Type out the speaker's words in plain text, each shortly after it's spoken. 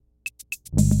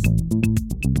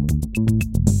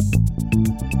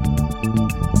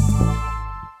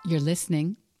You're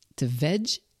listening to Veg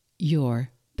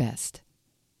Your Best.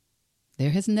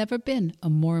 There has never been a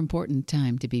more important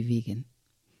time to be vegan.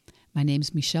 My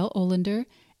name's Michelle Olander,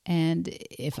 and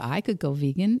if I could go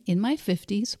vegan in my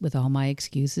 50s with all my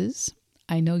excuses,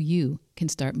 I know you can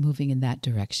start moving in that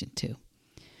direction too.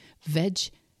 Veg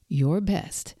your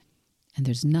best, and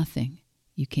there's nothing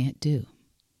you can't do.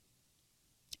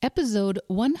 Episode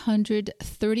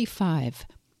 135,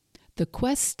 The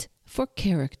Quest for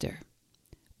Character,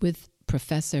 with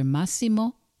Professor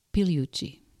Massimo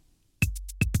Pigliucci.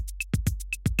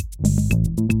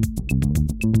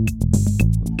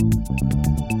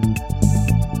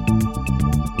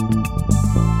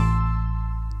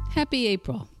 Happy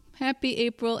April. Happy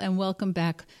April, and welcome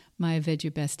back, my Veg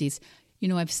Your Besties. You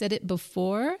know, I've said it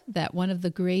before that one of the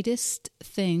greatest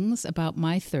things about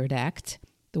my third act,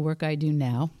 the work I do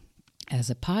now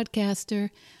as a podcaster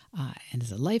and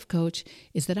as a life coach,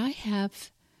 is that I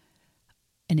have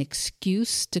an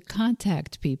excuse to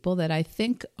contact people that I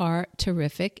think are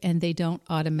terrific, and they don't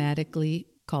automatically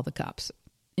call the cops.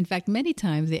 In fact, many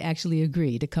times they actually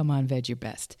agree to come on Veg Your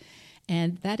Best.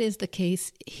 And that is the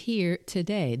case here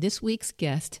today. This week's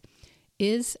guest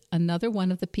is another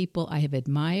one of the people I have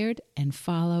admired and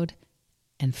followed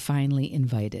and finally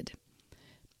invited.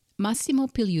 Massimo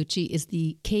Pigliucci is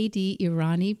the K.D.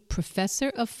 Irani Professor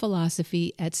of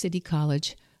Philosophy at City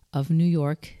College of New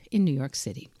York in New York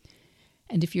City.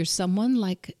 And if you're someone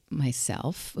like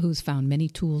myself who's found many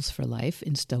tools for life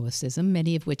in Stoicism,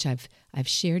 many of which I've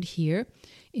shared here,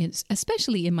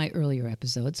 especially in my earlier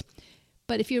episodes,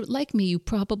 but if you're like me, you've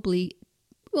probably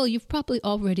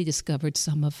already discovered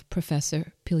some of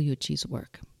Professor Pigliucci's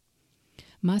work.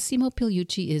 Massimo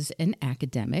Pigliucci is an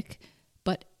academic,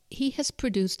 but he has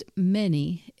produced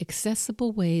many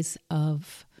accessible ways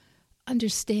of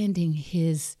understanding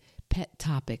his pet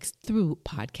topics through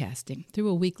podcasting, through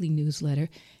a weekly newsletter,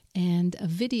 and a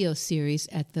video series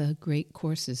at the Great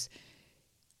Courses.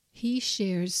 He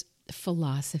shares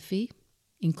philosophy,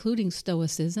 including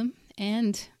Stoicism,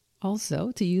 and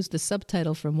also, to use the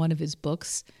subtitle from one of his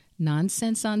books,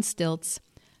 Nonsense on Stilts,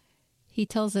 he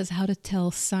tells us how to tell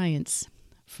science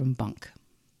from bunk.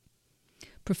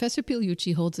 Professor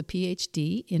Pigliucci holds a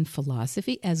PhD in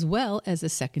philosophy as well as a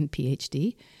second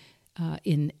PhD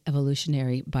in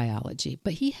evolutionary biology.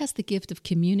 But he has the gift of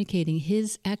communicating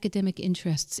his academic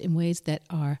interests in ways that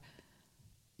are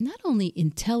not only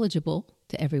intelligible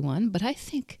to everyone, but I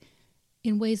think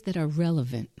in ways that are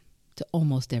relevant to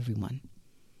almost everyone.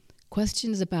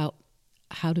 Questions about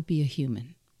how to be a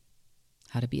human,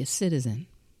 how to be a citizen,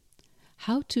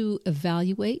 how to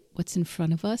evaluate what's in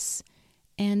front of us,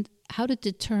 and how to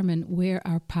determine where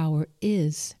our power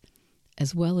is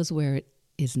as well as where it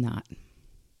is not.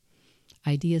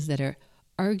 Ideas that are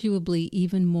arguably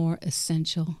even more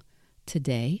essential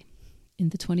today in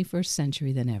the 21st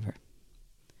century than ever.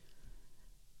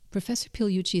 Professor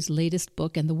Pigliucci's latest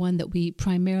book, and the one that we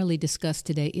primarily discuss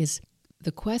today, is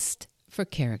The Quest for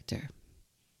Character.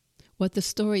 What the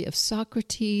story of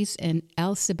Socrates and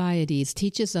Alcibiades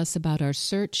teaches us about our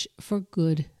search for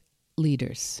good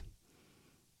leaders.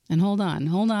 And hold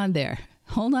on there.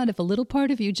 Hold on, if a little part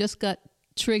of you just got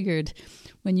triggered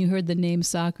when you heard the name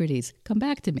Socrates, come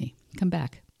back to me. Come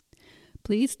back.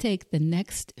 Please take the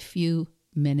next few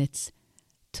minutes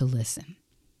to listen.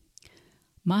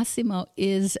 Massimo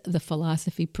is the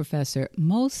philosophy professor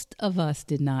most of us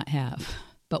did not have,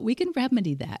 but we can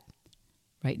remedy that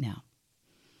right now.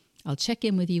 I'll check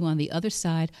in with you on the other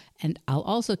side, and I'll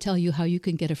also tell you how you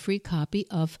can get a free copy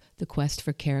of The Quest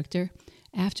for Character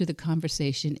after the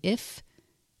conversation if,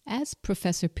 as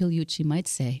Professor Pigliucci might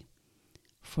say,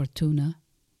 fortuna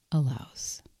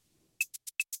allows.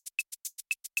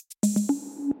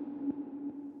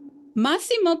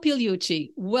 Massimo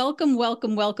Pigliucci,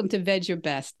 welcome to Veg Your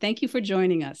Best. Thank you for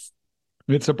joining us.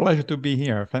 It's a pleasure to be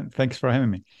here. Thanks for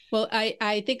having me. Well,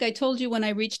 I think I told you when I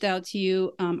reaced out to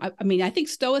you, I think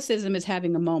Stoicism is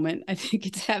having a moment. I think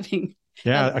it's having...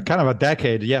 kind of a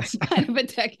decade, yes. Kind of a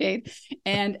decade.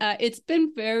 And it's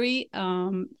been very,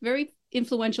 very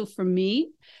influential for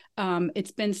me.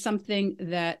 It's been something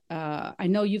that I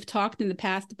know you've talked in the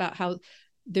past about how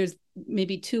there's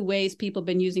maybe two ways people have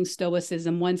been using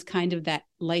Stoicism. One's kind of that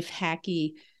life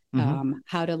hacky,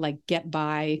 how to like get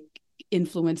by,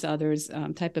 influence others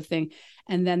type of thing.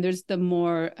 And then there's the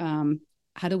more,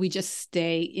 how do we just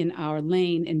stay in our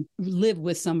lane and live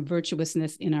with some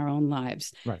virtuousness in our own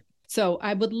lives? Right. So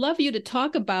I would love you to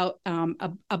talk about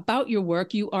your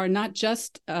work. You are not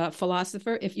just a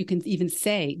philosopher, if you can even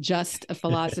say just a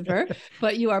philosopher,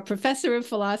 but you are a professor of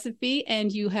philosophy,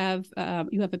 and you have a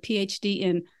PhD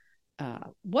in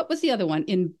what was the other one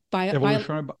in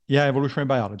Evolutionary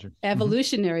biology.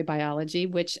 evolutionary biology,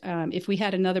 which if we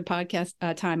had another podcast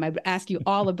time, I would ask you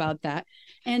all about that.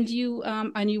 And you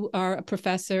are a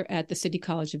professor at the City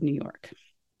College of New York.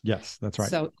 Yes, that's right.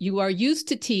 So you are used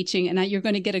to teaching, and you're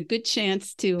going to get a good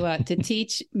chance to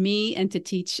teach me and to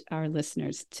teach our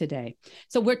listeners today.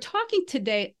 So we're talking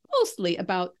today mostly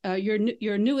about your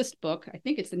newest book. I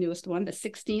think it's the newest one, the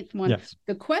 16th one, yes.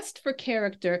 The Quest for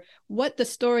Character, what the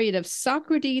story of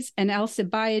Socrates and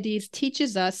Alcibiades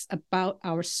teaches us about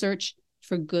our search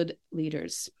for good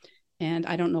leaders. And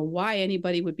I don't know why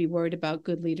anybody would be worried about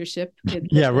good leadership.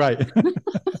 Yeah, right.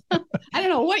 I don't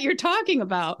know what you're talking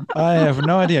about. I have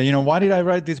no idea. Why did I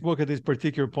write this book at this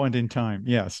particular point in time?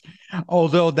 Yes.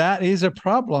 Although that is a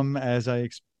problem, as I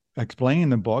explain in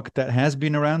the book, that has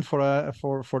been around for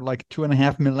like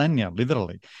 2.5 millennia,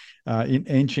 literally. In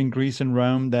ancient Greece and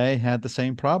Rome, they had the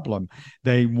same problem.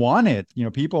 They wanted,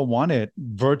 people wanted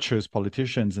virtuous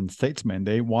politicians and statesmen.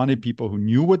 They wanted people who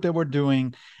knew what they were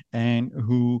doing and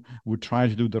who would try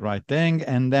to do the right thing.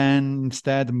 And then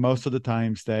instead, most of the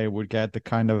times, they would get the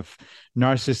kind of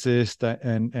narcissist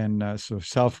and sort of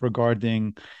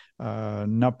self-regarding,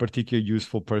 not particularly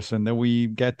useful person that we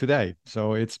get today.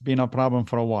 So it's been a problem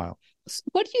for a while.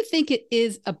 What do you think it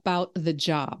is about the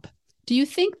job? Do you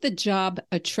think the job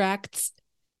attracts,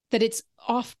 that it's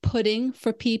off-putting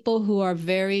for people who are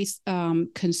very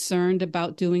concerned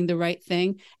about doing the right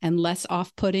thing, and less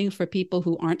off-putting for people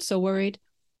who aren't so worried?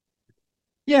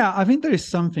 Yeah, I think there is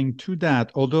something to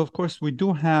that. Although, of course, we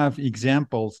do have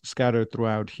examples scattered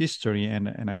throughout history,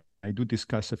 and I do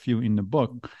discuss a few in the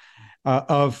book,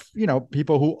 of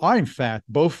people who are in fact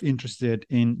both interested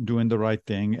in doing the right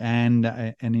thing and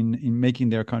in making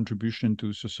their contribution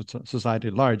to society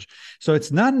at large. So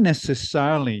it's not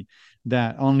necessarily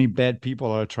that only bad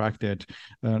people are attracted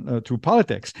to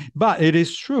politics, but it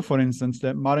is true, for instance,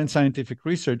 that modern scientific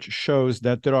research shows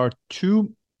that there are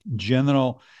two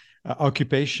general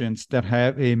occupations that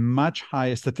have a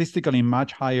statistically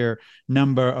much higher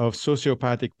number of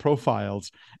sociopathic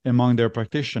profiles among their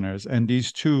practitioners. And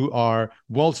these two are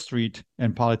Wall Street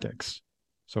and politics.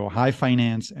 So high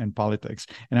finance and politics.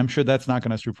 And I'm sure that's not going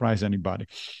to surprise anybody.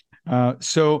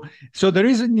 So there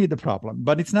is indeed a problem,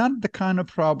 but it's not the kind of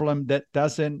problem that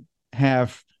doesn't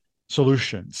have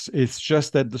solutions. It's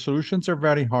just that the solutions are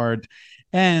very hard,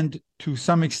 and to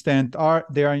some extent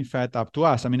they are in fact up to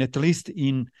us. I mean, at least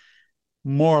in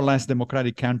more or less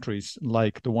democratic countries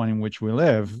like the one in which we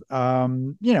live, at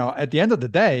the end of the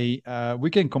day, we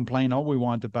can complain all we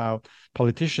want about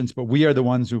politicians, but we are the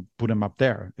ones who put them up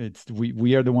there.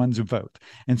 We are the ones who vote.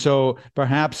 And so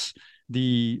perhaps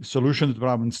the solution to the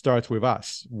problem starts with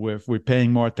us, with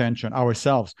paying more attention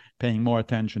ourselves, paying more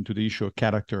attention to the issue of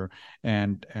character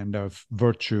and of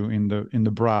virtue in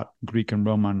the broad Greek and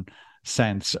Roman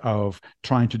sense of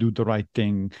trying to do the right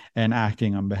thing and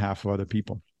acting on behalf of other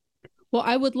people. Well,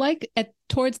 I would like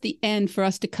towards the end for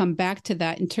us to come back to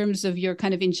that in terms of your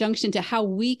kind of injunction to how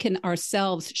we can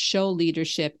ourselves show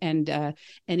leadership and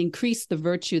increase the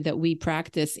virtue that we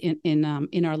practice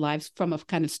in our lives from a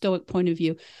kind of Stoic point of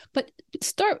view. But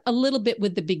start a little bit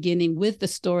with the beginning, with the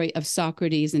story of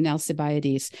Socrates and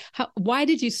Alcibiades. Why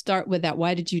did you start with that?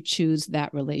 Why did you choose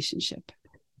that relationship?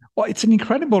 Well, it's an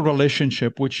incredible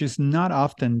relationship, which is not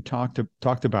often talked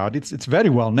about. It's very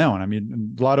well known. I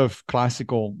mean, a lot of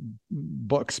classical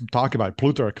books talk about it.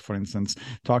 Plutarch, for instance,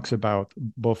 talks about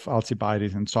both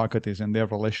Alcibiades and Socrates and their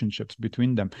relationships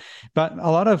between them. But a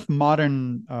lot of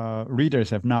modern readers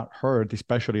have not heard,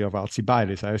 especially of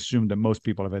Alcibiades. I assume that most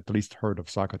people have at least heard of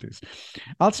Socrates.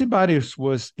 Alcibiades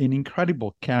was an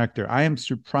incredible character. I am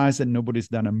surprised that nobody's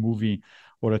done a movie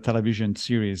or a television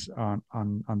series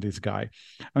on this guy.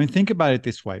 I mean, think about it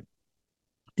this way.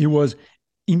 He was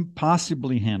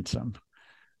impossibly handsome,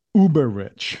 uber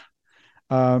rich,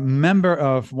 member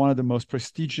of one of the most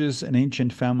prestigious and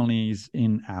ancient families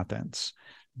in Athens,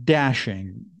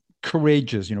 dashing,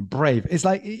 courageous, brave. It's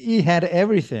like he had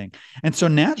everything. And so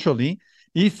naturally,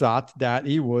 he thought that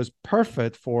he was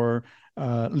perfect for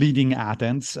leading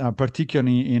Athens,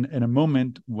 particularly in a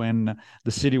moment when the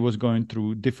city was going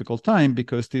through difficult time,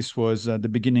 because this was the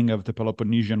beginning of the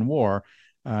Peloponnesian War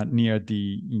near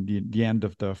the end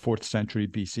of the 4th century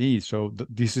BCE. So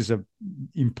this is an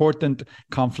important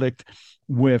conflict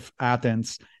with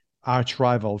Athens' arch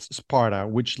rivals Sparta,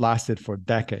 which lasted for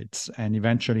decades and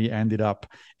eventually ended up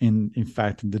in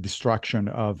fact in the destruction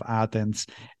of Athens,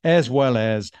 as well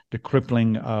as the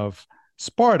crippling of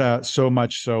Sparta, so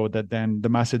much so that then the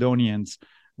Macedonians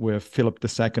with Philip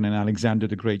II and Alexander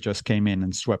the Great just came in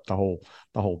and swept the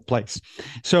whole place.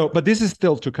 So, but this is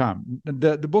still to come.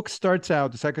 The book starts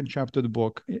out, the second chapter of the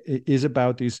book is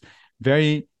about this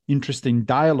very interesting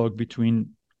dialogue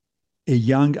between a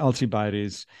young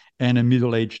Alcibiades and a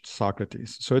middle-aged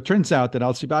Socrates. So it turns out that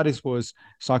Alcibiades was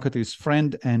Socrates'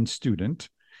 friend and student,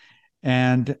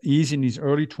 and he's in his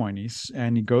early 20s,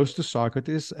 and he goes to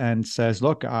Socrates and says,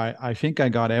 look, I think I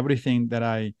got everything that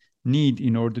I need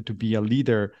in order to be a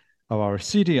leader of our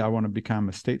city. I want to become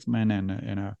a statesman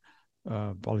and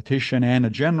a politician and a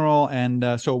general.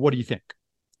 And so what do you think?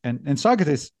 And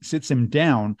Socrates sits him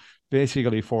down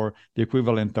basically for the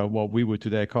equivalent of what we would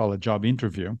today call a job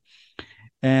interview.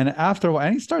 And after a while,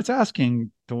 and he starts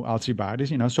asking to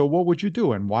Alcibiades, so what would you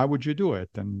do and why would you do it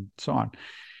and so on.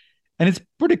 And it's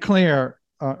pretty clear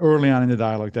early on in the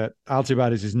dialogue that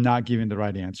Alcibiades is not giving the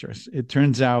right answers. It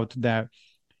turns out that,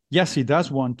 yes, he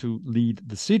does want to lead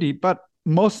the city, but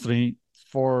mostly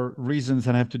for reasons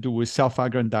that have to do with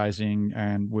self-aggrandizing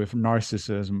and with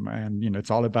narcissism. And, it's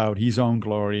all about his own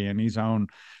glory and his own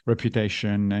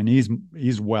reputation and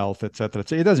his wealth, et cetera.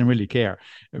 So he doesn't really care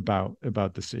about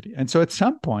the city. And so at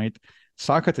some point,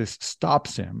 Socrates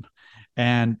stops him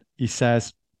and he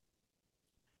says,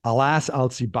 alas,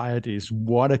 Alcibiades,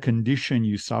 what a condition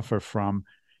you suffer from.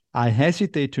 I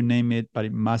hesitate to name it, but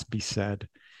it must be said.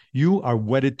 You are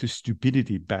wedded to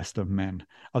stupidity, best of men,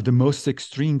 of the most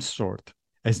extreme sort,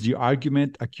 as the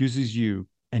argument accuses you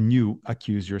and you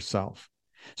accuse yourself.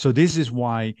 So this is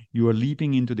why you are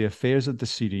leaping into the affairs of the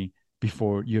city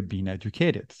before you've been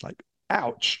educated. It's like,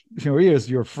 ouch. Here's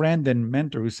your friend and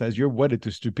mentor who says you're wedded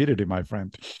to stupidity, my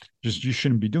friend. Just you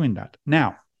shouldn't be doing that.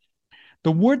 Now,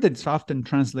 the word that's often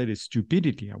translated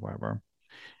stupidity, however,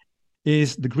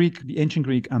 is the ancient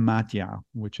Greek amatia,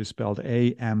 which is spelled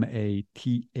Amathia,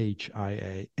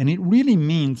 and it really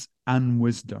means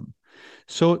unwisdom.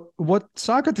 So what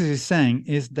Socrates is saying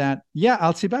is that, yeah,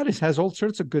 Alcibiades has all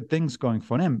sorts of good things going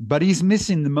for him, but he's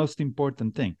missing the most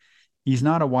important thing. He's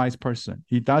not a wise person.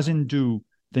 He doesn't do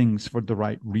things for the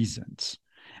right reasons.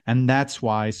 And that's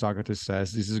why Socrates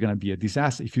says this is going to be a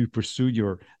disaster. If you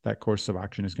pursue that course of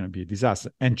action, is going to be a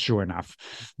disaster. And sure enough,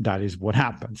 that is what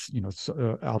happens.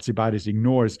 Alcibiades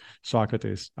ignores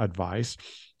Socrates' advice,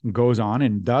 goes on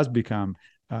and does become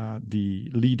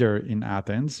the leader in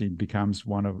Athens. He becomes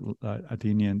one of the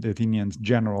Athenian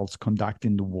generals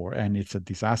conducting the war, and it's a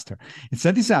disaster. It's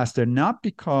a disaster not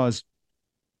because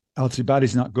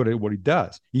Alcibiades is not good at what he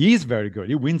does. He is very good.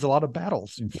 He wins a lot of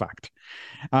battles, in fact.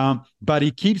 But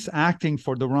he keeps acting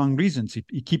for the wrong reasons.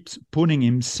 He keeps putting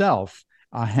himself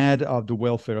ahead of the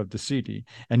welfare of the city.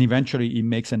 And eventually he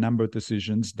makes a number of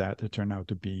decisions that turn out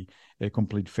to be a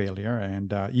complete failure.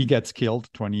 And he gets killed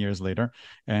 20 years later,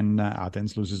 and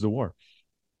Athens loses the war.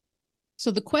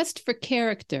 So the quest for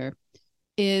character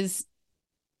is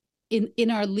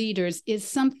in our leaders is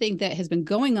something that has been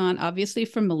going on, obviously,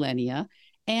 for millennia,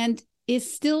 and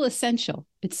is still essential.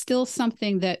 It's still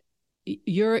something that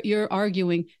you're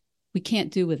arguing we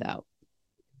can't do without.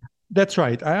 That's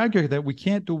right. I argue that we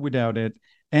can't do without it.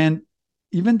 And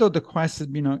even though the quest has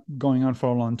been going on for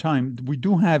a long time, we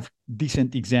do have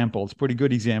decent examples, pretty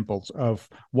good examples of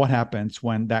what happens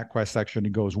when that quest actually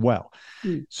goes well.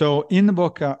 So in the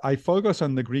book, I focus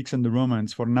on the Greeks and the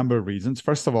Romans for a number of reasons.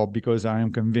 First of all, because I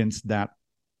am convinced that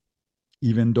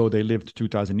even though they lived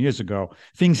 2,000 years ago,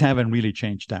 things haven't really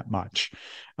changed that much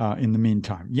in the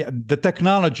meantime. Yeah, the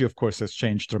technology, of course, has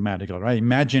changed dramatically, right?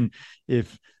 Imagine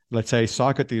if, let's say,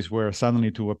 Socrates were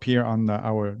suddenly to appear on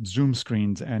our Zoom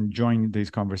screens and join this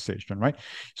conversation, right?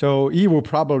 So he will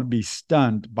probably be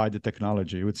stunned by the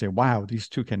technology. He would say, wow, these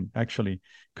two can actually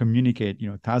communicate,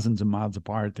 thousands of miles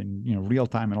apart in, real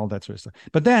time and all that sort of stuff.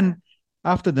 But then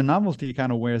after the novelty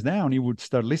kind of wears down, he would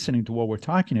start listening to what we're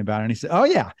talking about. And he said, oh,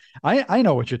 yeah, I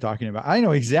know what you're talking about. I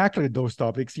know exactly those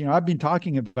topics. I've been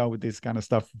talking about this kind of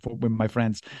stuff with my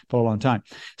friends for a long time.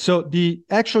 So the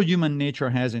actual human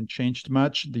nature hasn't changed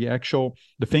much. The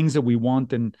things that we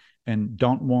want and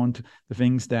don't want, the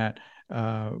things that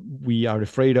we are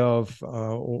afraid of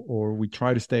or we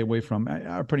try to stay away from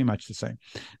are pretty much the same.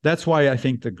 That's why I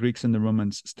think the Greeks and the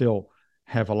Romans still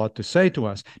have a lot to say to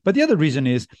us. But the other reason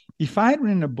is, if I had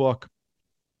written a book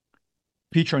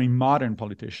featuring modern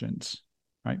politicians,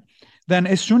 right, then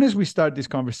as soon as we start this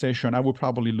conversation, I would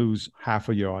probably lose half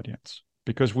of your audience,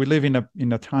 because we live in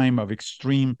a time of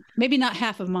extreme. Maybe not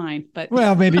half of mine, but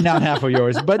well, maybe not half of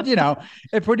yours, but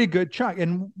a pretty good chunk.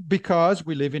 And because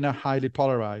we live in a highly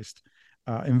polarized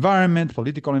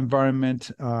political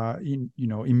environment,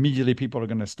 immediately people are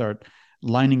going to start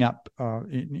lining up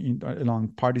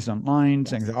along partisan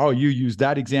lines, yes, and oh, you use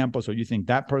that example, so you think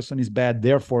that person is bad,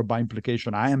 therefore by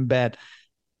implication I am bad.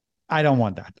 I don't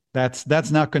want that. That's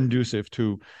not conducive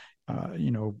to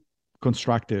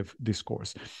constructive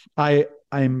discourse. I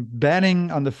I'm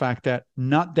betting on the fact that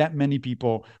not that many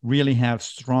people really have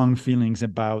strong feelings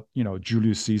about,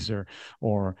 Julius Caesar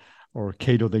or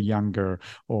Cato the Younger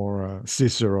or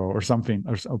Cicero or something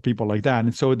or people like that,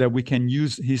 and so that we can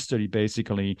use history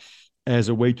basically as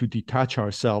a way to detach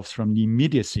ourselves from the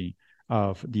immediacy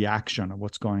of the action of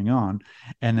what's going on,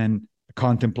 and then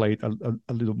contemplate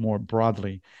a little more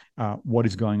broadly what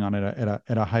is going on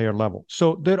at a higher level.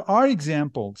 So there are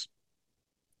examples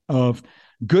of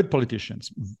good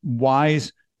politicians,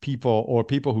 wise people, or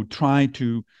people who try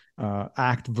to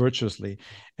act virtuously.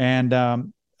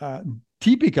 And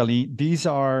typically, these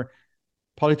are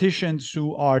politicians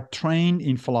who are trained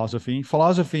in philosophy.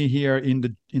 Philosophy here in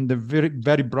the very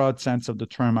very broad sense of the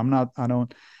term.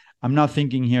 I'm not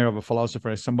thinking here of a philosopher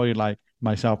as somebody like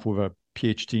myself with a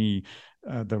PhD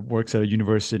that works at a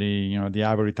university, the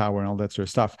ivory tower and all that sort of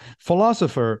stuff.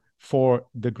 Philosopher for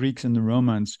the Greeks and the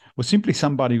Romans was simply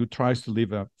somebody who tries to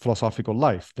live a philosophical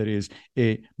life, that is,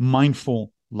 a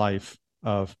mindful life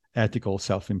of ethical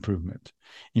self-improvement.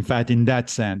 In fact, in that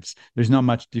sense, there's not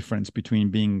much difference between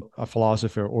being a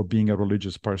philosopher or being a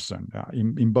religious person.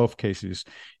 In both cases,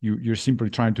 you're simply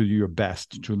trying to do your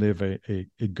best to live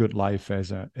a good life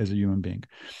as a human being.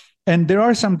 And there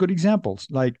are some good examples,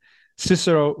 like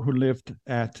Cicero, who lived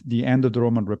at the end of the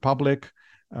Roman Republic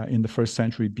in the first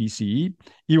century BCE.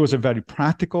 He was a very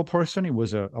practical person. He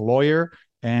was a lawyer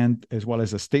and as well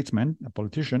as a statesman, a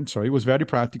politician. So he was very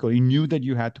practical. He knew that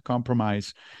you had to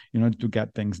compromise, to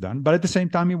get things done. But at the same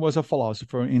time, he was a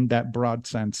philosopher in that broad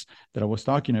sense that I was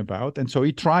talking about. And so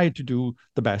he tried to do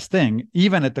the best thing,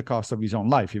 even at the cost of his own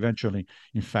life. Eventually,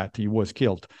 in fact, he was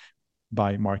killed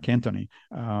by Mark Antony.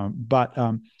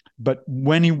 But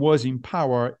when he was in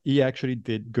power, he actually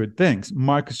did good things.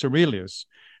 Marcus Aurelius,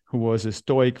 who was a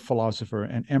Stoic philosopher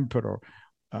and emperor,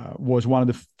 was one of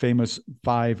the famous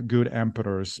 5 good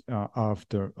emperors of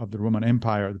the Roman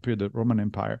Empire, the period of the Roman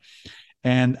Empire.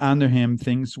 And under him,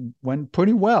 things went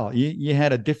pretty well. He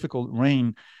had a difficult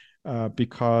reign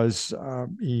because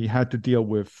he had to deal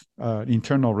with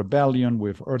internal rebellion,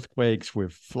 with earthquakes,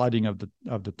 with flooding of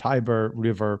the Tiber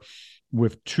River,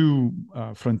 with 2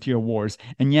 frontier wars,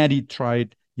 and yet he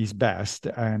tried his best,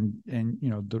 and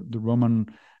the Roman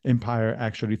Empire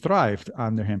actually thrived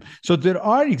under him. So there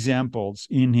are examples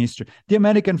in history. The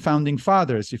American founding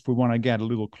fathers, if we want to get a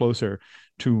little closer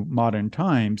to modern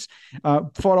times,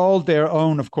 for all their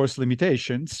own, of course,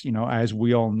 limitations, as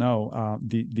we all know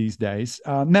these days.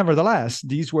 Nevertheless,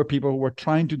 these were people who were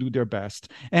trying to do their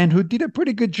best and who did a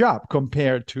pretty good job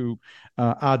compared to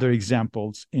other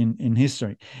examples in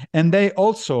history. And they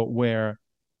also were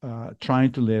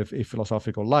trying to live a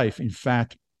philosophical life. In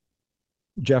fact,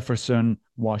 Jefferson,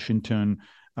 Washington,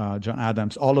 John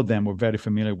Adams, all of them were very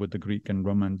familiar with the Greek and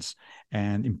Romans,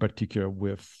 and in particular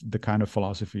with the kind of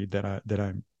philosophy that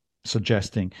I'm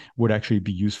suggesting would actually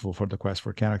be useful for the quest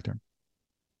for character.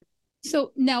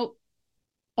 So now,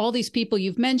 all these people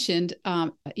you've mentioned,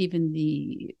 even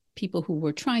the people who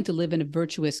were trying to live in a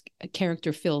virtuous,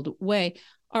 character-filled way,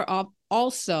 are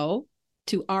also,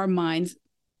 to our minds,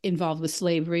 involved with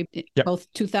slavery. Yep.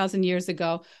 Both 2,000 years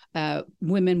ago,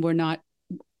 women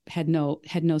had no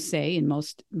say in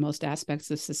most aspects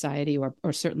of society or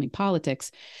certainly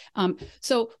politics.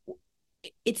 So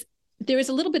there is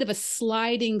a little bit of a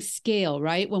sliding scale,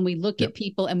 right? When we look at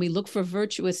people and we look for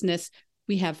virtuousness,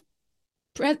 we have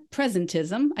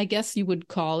presentism, I guess you would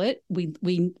call it. We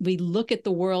look at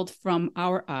the world from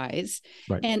our eyes.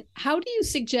 Right. And how do you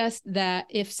suggest that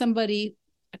if somebody,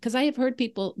 because I have heard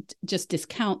people just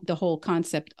discount the whole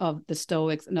concept of the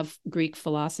Stoics and of Greek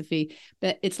philosophy,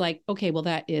 that it's like, okay, well,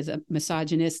 that is a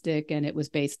misogynistic and it was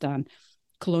based on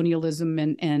colonialism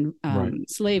and right.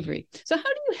 slavery. So how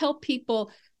do you help people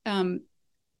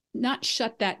not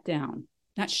shut that down,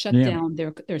 down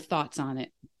their thoughts on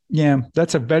it? Yeah,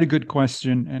 that's a very good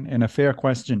question and a fair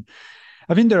question.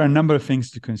 I think there are a number of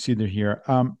things to consider here.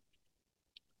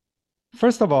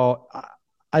 First of all,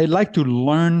 I like to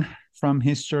learn from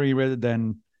history rather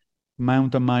than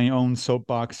mount on my own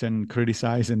soapbox and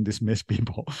criticize and dismiss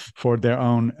people for their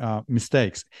own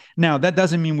mistakes. Now, that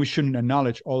doesn't mean we shouldn't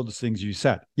acknowledge all the things you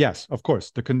said. Yes, of course,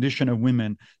 the condition of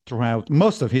women throughout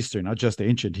most of history, not just the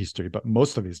ancient history, but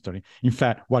most of history. In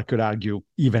fact, one could argue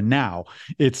even now,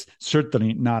 it's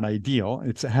certainly not ideal.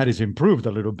 It has improved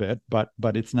a little bit, but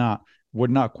we're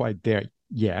not quite there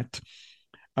yet.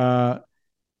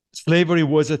 Slavery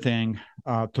was a thing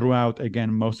throughout,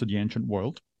 again, most of the ancient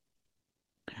world.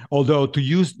 Although to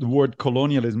use the word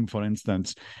colonialism, for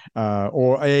instance,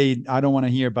 or I don't want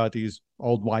to hear about these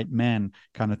old white men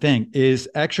kind of thing, is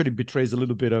actually betrays a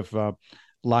little bit of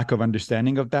lack of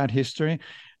understanding of that history.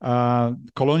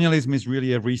 Colonialism is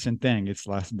really a recent thing. It's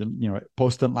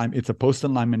post-Enlightenment. It's a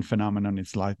post-Enlightenment phenomenon.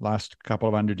 It's like last couple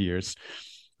of hundred years.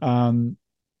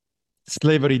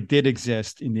 Slavery did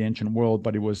exist in the ancient world,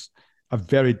 but it was a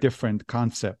very different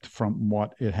concept from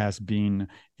what it has been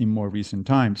in more recent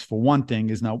times. For one thing,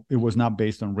 it was not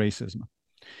based on racism.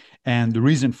 And the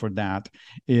reason for that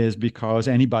is because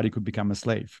anybody could become a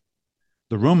slave.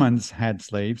 The Romans had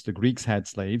slaves, the Greeks had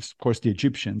slaves, of course, the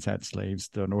Egyptians had slaves,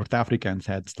 the North Africans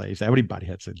had slaves, everybody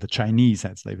had slaves, the Chinese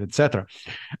had slaves, etc.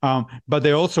 But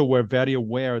they also were very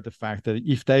aware of the fact that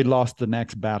if they lost the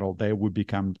next battle, they would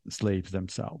become slaves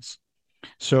themselves.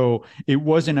 So it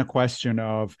wasn't a question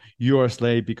of you're a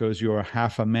slave because you're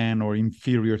half a man or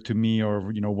inferior to me or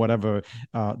whatever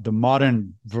the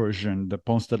modern version, the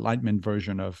post-Enlightenment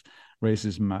version of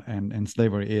racism and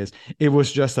slavery is. It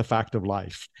was just a fact of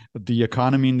life. The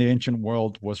economy in the ancient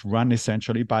world was run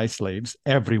essentially by slaves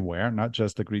everywhere, not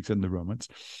just the Greeks and the Romans.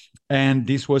 And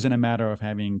this wasn't a matter of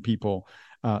having people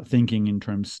thinking in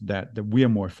terms that we are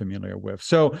more familiar with.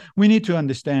 So we need to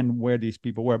understand where these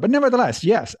people were. But nevertheless,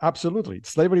 yes, absolutely.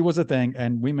 Slavery was a thing,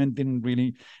 and women didn't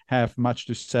really have much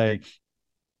to say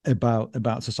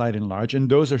about society in large, and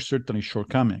those are certainly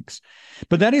shortcomings.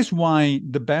 But that is why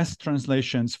the best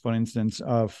translations, for instance,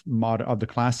 of the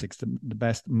classics, the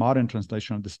best modern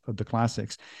translation of the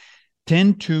classics,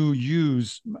 tend to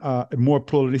use a more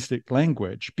pluralistic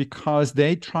language because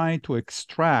they try to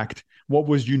extract what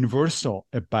was universal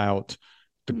about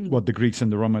what the Greeks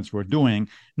and the Romans were doing,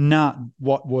 not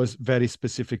what was very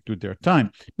specific to their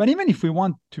time. But even if we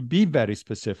want to be very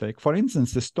specific, for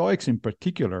instance, the Stoics in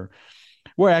particular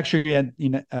were actually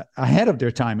ahead of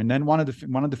their time. And then one of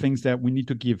the things that we need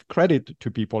to give credit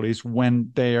to people is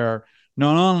when they are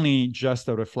not only just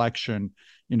a reflection.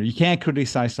 You can't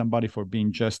criticize somebody for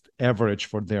being just average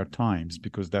for their times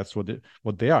because that's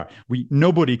what they are.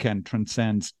 Nobody can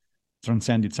transcend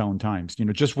its own times.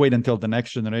 Just wait until the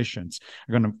next generations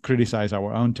are going to criticize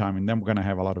our own time, and then we're going to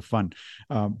have a lot of fun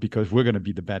because we're going to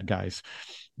be the bad guys.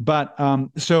 But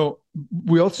so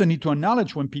we also need to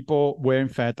acknowledge when people were in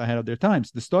fact ahead of their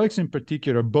times. The Stoics, in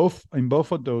particular, both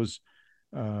of those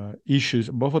issues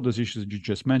that you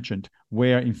just mentioned,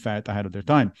 were in fact ahead of their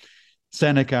time.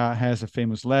 Seneca has a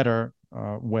famous letter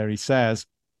where he says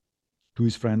to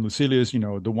his friend Lucilius,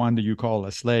 the one that you call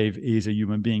a slave is a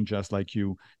human being just like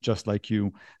you,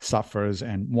 suffers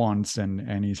and wants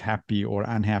and is happy or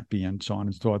unhappy and so on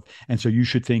and so forth. And so you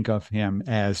should think of him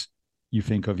as you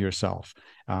think of yourself.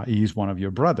 He is one of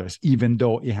your brothers, even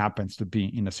though he happens to be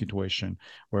in a situation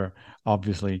where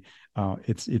obviously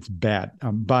it's bad.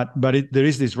 But there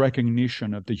is this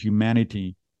recognition of the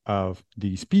humanity of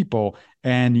these people.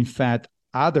 And in fact,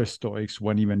 other Stoics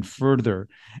went even further,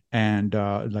 and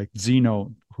like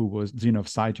Zeno of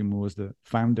Citium, who was the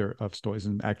founder of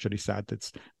Stoicism, actually said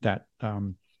that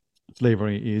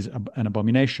slavery is an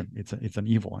abomination. It's an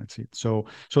evil. So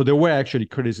there were actually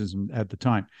criticism at the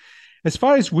time. As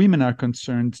far as women are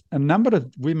concerned, a number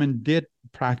of women did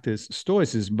practice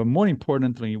Stoicism, but more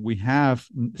importantly, we have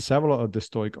several of the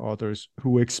Stoic authors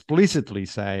who explicitly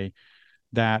say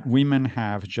that women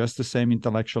have just the same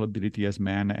intellectual ability as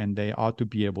men, and they ought to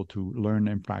be able to learn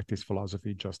and practice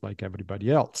philosophy just like everybody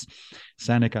else.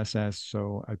 Seneca says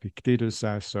so, Epictetus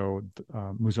says so,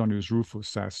 Musonius Rufus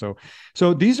says so.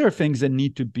 So these are things that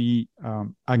need to be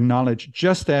acknowledged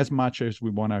just as much as we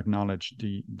want to acknowledge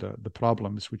the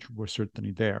problems, which were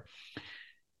certainly there.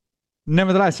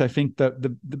 Nevertheless, I think that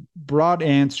the broad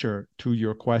answer to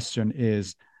your question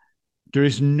is there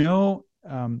is no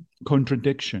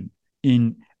contradiction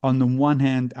in, on the one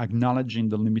hand, acknowledging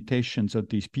the limitations of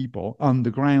these people on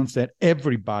the grounds that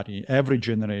everybody, every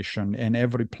generation, and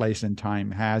every place and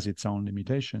time has its own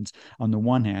limitations on the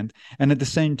one hand, and at the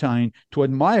same time to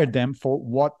admire them for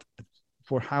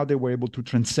how they were able to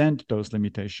transcend those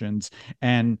limitations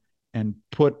and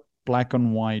put black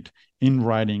and white in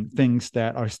writing things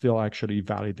that are still actually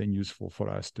valid and useful for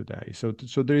us today. So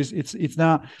there is, it's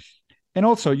not, and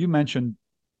also you mentioned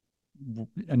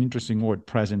an interesting word,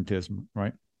 presentism,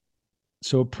 right?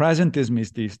 So presentism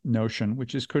is this notion,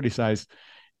 which is criticized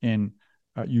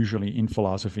usually in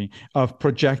philosophy, of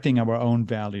projecting our own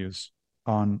values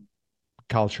on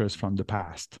cultures from the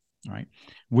past, right?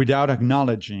 Without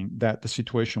acknowledging that the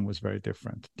situation was very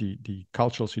different, the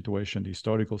cultural situation, the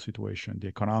historical situation, the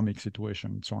economic situation,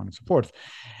 and so on and so forth.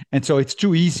 And so it's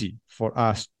too easy for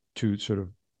us to sort of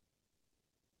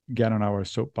get on our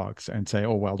soapbox and say,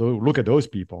 oh, well, look at those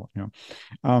people,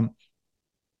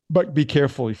 But be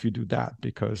careful if you do that,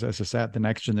 because as I said, the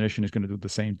next generation is going to do the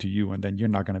same to you, and then you're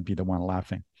not going to be the one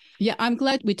laughing. Yeah, I'm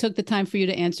glad we took the time for you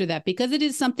to answer that, because it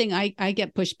is something I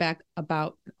get pushback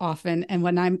about often, and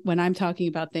when I'm talking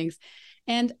about things.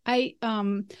 And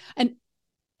and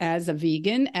as a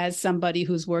vegan, as somebody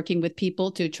who's working with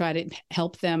people to try to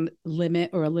help them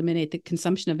limit or eliminate the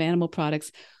consumption of animal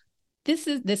products, this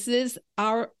is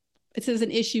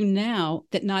an issue now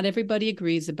that not everybody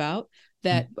agrees about,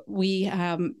 that we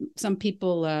some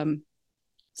people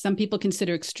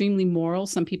consider extremely moral.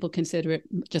 Some people consider it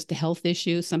just a health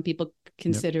issue. Some people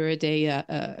consider it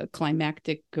a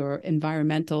climactic or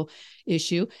environmental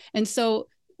issue. And so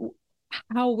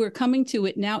how we're coming to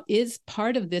it now is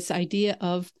part of this idea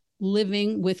of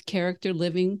living with character,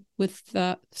 living with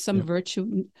some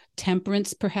virtue,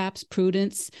 temperance, perhaps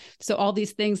prudence. So all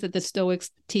these things that the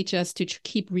Stoics teach us to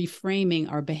keep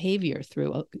reframing our behavior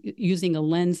through using a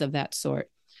lens of that sort.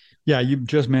 Yeah, you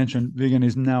just mentioned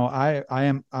veganism. Now, I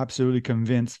am absolutely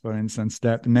convinced, for instance,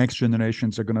 that the next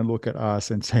generations are going to look at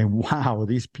us and say, wow,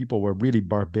 these people were really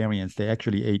barbarians. They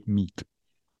actually ate meat.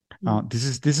 This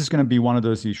is going to be one of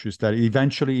those issues that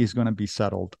eventually is going to be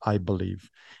settled, I believe,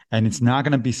 and it's not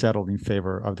going to be settled in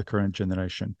favor of the current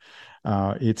generation.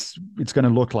 It's going to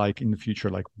look like in the future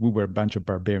like we were a bunch of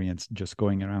barbarians just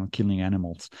going around killing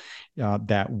animals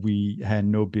that we had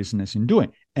no business in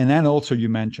doing. And then also you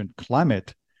mentioned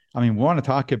climate. I mean, we want to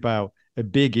talk about a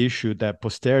big issue that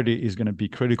posterity is going to be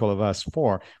critical of us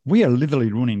for. We are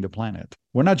literally ruining the planet.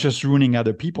 We're not just ruining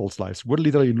other people's lives. We're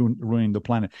literally ruining the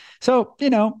planet. So,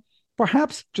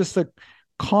 perhaps just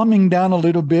calming down a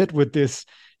little bit with this,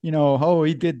 oh,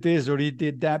 he did this or he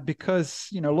did that, because,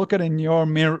 look at it in your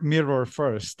mirror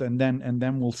first, and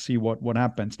then we'll see what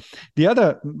happens. The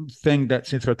other thing that,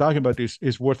 since we're talking about this,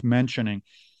 is worth mentioning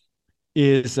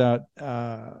is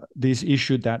this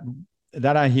issue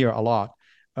that I hear a lot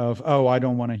of, oh, I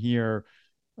don't want to hear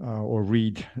or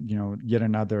read, yet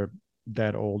another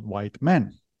dead old white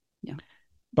man. Yeah.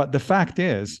 But the fact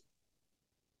is,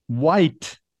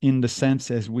 white in the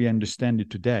sense as we understand it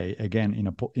today, again, in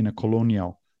a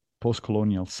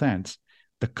post-colonial sense,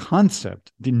 the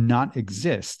concept did not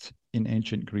exist in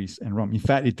ancient Greece and Rome. In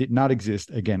fact, it did not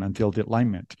exist, again, until the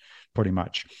Enlightenment, pretty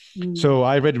much. So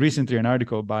I read recently an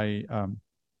article by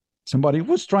somebody who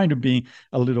was trying to be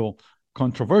a little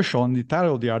controversial, and the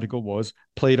title of the article was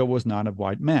 "Plato was not a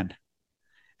white man."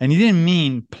 And he didn't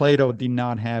mean Plato did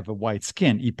not have a white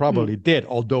skin. He probably did,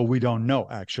 although we don't know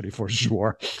actually for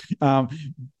sure.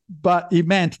 But it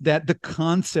meant that the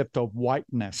concept of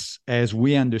whiteness, as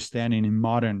we understand it in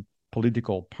modern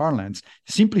political parlance,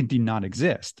 simply did not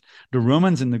exist. The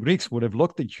Romans and the Greeks would have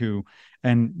looked at you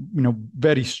and,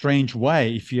 very strange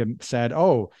way if you had said,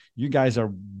 oh, you guys are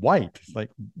white. It's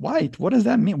like, white? What does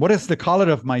that mean? What does the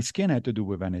color of my skin have to do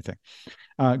with anything?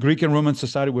 Greek and Roman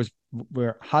society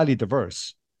were highly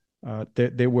diverse.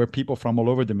 There were people from all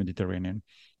over the Mediterranean.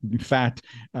 In fact,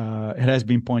 it has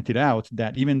been pointed out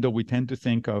that even though we tend to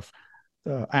think of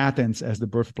Athens as the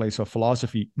birthplace of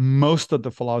philosophy, most of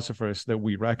the philosophers that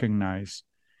we recognize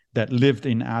that lived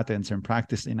in Athens and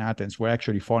practiced in Athens were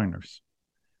actually foreigners.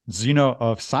 Zeno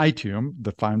of Citium,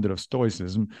 the founder of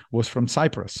Stoicism, was from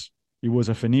Cyprus. He was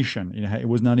a Phoenician. It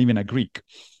was not even a Greek.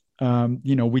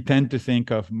 We tend to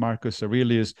think of Marcus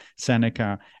Aurelius,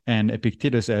 Seneca, and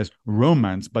Epictetus as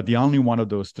Romans, but the only one of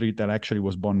those three that actually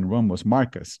was born in Rome was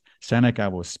Marcus. Seneca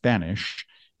was Spanish,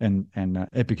 and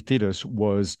Epictetus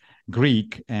was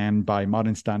Greek, and by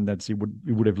modern standards, he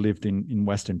would have lived in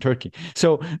Western Turkey.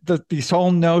 So this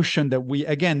whole notion that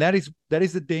that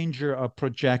is the danger of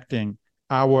projecting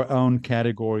our own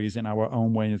categories and our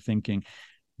own way of thinking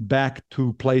back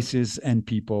to places and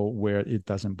people where it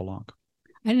doesn't belong.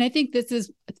 And I think this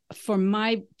is, from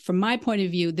my point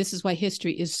of view, this is why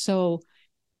history is so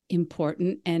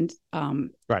important, and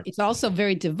it's also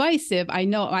very divisive. I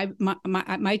know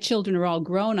my children are all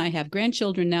grown. I have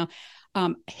grandchildren now.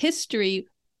 History,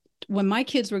 when my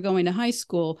kids were going to high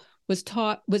school,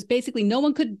 was basically no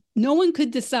one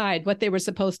could decide what they were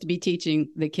supposed to be teaching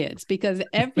the kids, because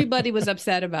everybody was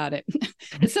upset about it.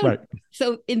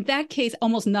 So in that case,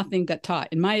 almost nothing got taught.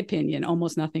 In my opinion,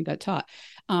 almost nothing got taught.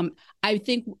 I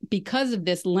think because of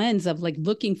this lens of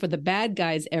looking for the bad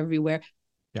guys everywhere,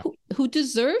 who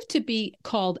deserve to be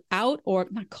called out, or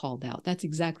not called out, that's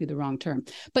exactly the wrong term,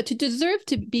 but to deserve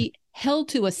to be held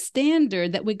to a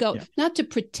standard that we go, not to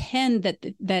pretend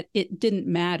that it didn't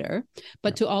matter,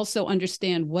 but to also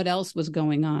understand what else was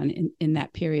going on in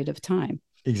that period of time.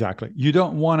 Exactly. You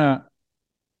don't want to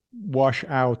wash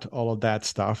out all of that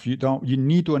stuff. You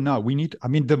need to know.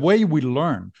 The way we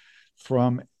learn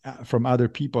from other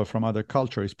people, from other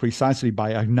cultures, precisely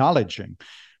by acknowledging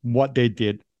what they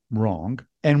did wrong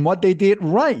and what they did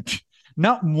right.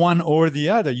 Not one or the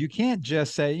other. You can't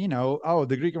just say, oh,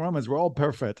 the Greek and Romans were all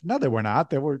perfect. No, they were not.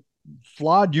 They were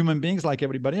flawed human beings like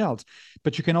everybody else.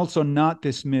 But you can also not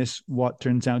dismiss what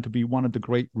turns out to be one of the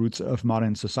great roots of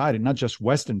modern society, not just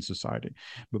Western society,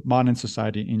 but modern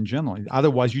society in general.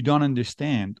 Otherwise, you don't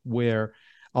understand where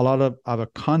a lot of our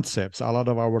concepts, a lot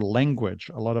of our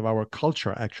language, a lot of our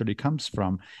culture actually comes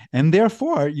from. And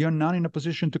therefore, you're not in a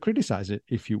position to criticize it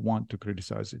if you want to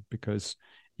criticize it, because,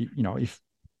 if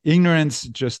ignorance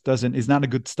just is not a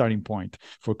good starting point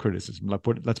for criticism.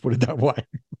 Let's put it that way.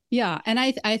 Yeah, and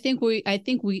I think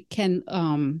we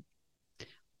can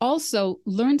also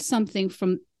learn something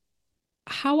from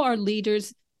how our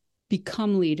leaders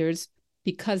become leaders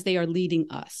because they are leading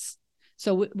us.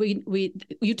 So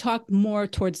you talk more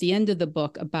towards the end of the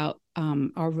book about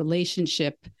our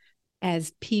relationship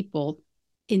as people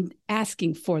in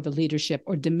asking for the leadership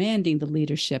or demanding the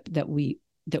leadership that we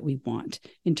want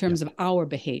in terms of our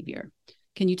behavior.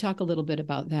 Can you talk a little bit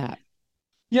about that?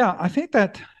 Yeah, I think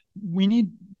that we need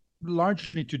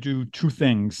largely to do two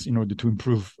things in order to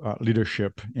improve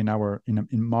leadership in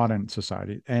modern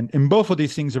society, and both of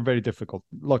these things are very difficult.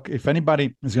 Look, if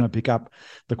anybody is going to pick up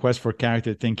the quest for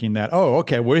character thinking that, oh,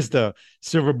 okay, where's the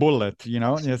silver bullet,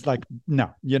 it's like, no,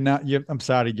 you're not. I'm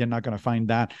sorry, you're not going to find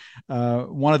that.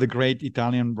 One of the great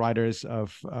Italian writers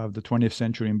of the 20th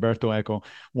century, Umberto Eco,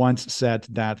 once said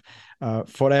that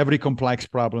for every complex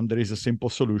problem there is a simple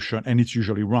solution, and it's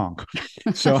usually wrong.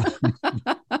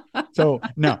 So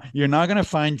no, you're not going to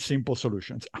find simple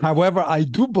solutions. However, I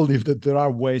do believe that there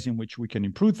are ways in which we can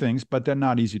improve things, but they're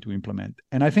not easy to implement.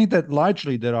 And I think that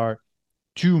largely there are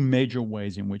two major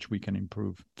ways in which we can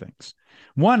improve things.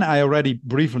 One, I already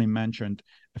briefly mentioned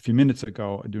a few minutes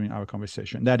ago during our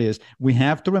conversation. That is, we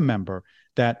have to remember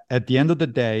that at the end of the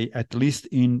day, at least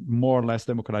in more or less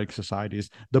democratic societies,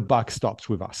 the buck stops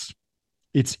with us.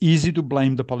 It's easy to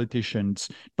blame the politicians,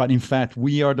 but in fact,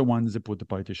 we are the ones that put the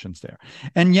politicians there.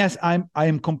 And yes, I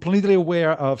am completely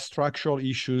aware of structural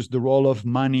issues, the role of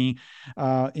money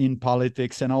in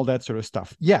politics and all that sort of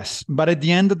stuff. Yes, but at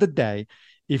the end of the day,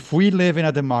 if we live in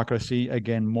a democracy,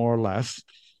 again, more or less,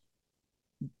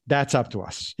 that's up to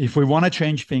us. If we want to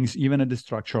change things, even at the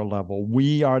structural level,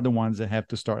 we are the ones that have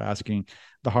to start asking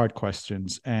the hard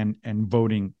questions and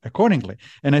voting accordingly.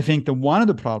 And I think that one of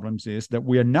the problems is that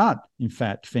we are not, in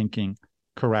fact, thinking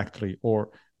correctly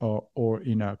or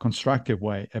in a constructive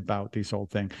way about this whole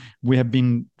thing. We have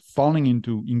been falling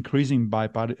into increasing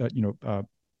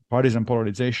partisan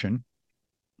polarization.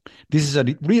 This is a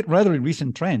rather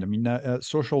recent trend. I mean,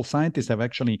 social scientists have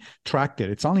actually tracked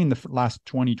it. It's only in the last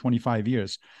 20, 25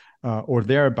 years or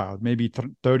thereabout, maybe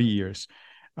 30 years,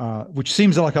 which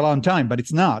seems like a long time, but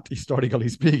it's not, historically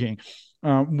speaking.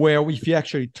 Where if you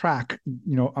actually track,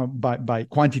 by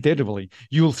quantitatively,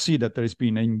 you'll see that there has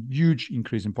been a huge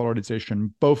increase in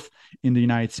polarization, both in the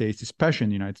United States, especially in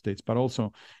the United States, but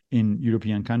also in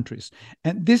European countries.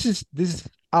 And this is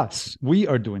us. We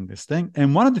are doing this thing.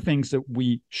 And one of the things that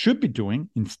we should be doing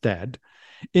instead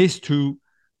is to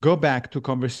go back to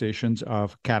conversations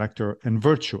of character and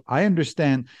virtue. I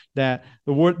understand that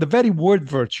the very word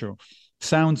virtue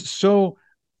sounds so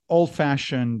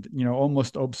old-fashioned,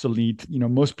 almost obsolete.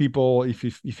 Most people,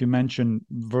 if you mention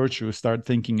virtue, start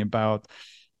thinking about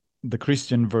the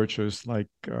Christian virtues like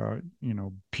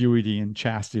purity and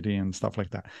chastity and stuff like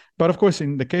that. But of course,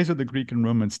 in the case of the Greek and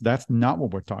Romans, that's not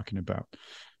what we're talking about.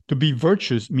 To be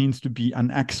virtuous means to be an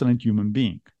excellent human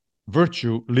being.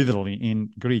 Virtue, literally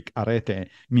in Greek, arete,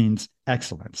 means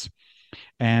excellence.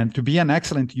 And to be an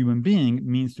excellent human being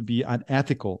means to be an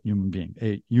ethical human being,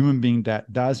 a human being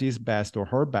that does his best or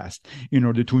her best in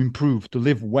order to improve, to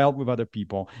live well with other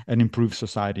people and improve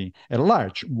society at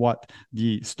large, what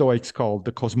the Stoics called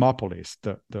the cosmopolis,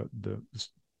 the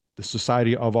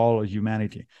society of all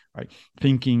humanity, right?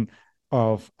 Thinking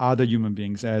of other human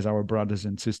beings as our brothers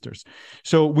and sisters.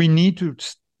 So we need to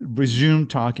resume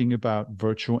talking about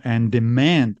virtue and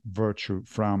demand virtue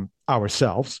from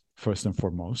ourselves, first and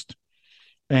foremost.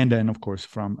 And then, of course,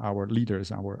 from our leaders,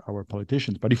 our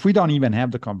politicians. But if we don't even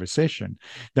have the conversation,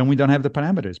 then we don't have the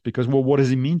parameters. Because, well, what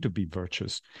does it mean to be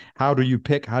virtuous? How do you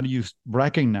pick? How do you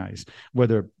recognize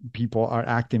whether people are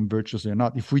acting virtuously or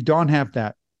not? If we don't have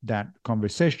that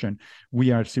conversation,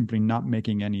 we are simply not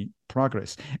making any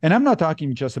progress. And I'm not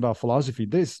talking just about philosophy.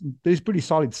 There's pretty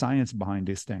solid science behind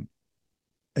this thing.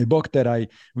 A book that I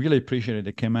really appreciated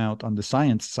that came out on the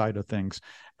science side of things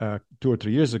 2 or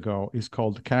 3 years ago is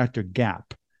called Character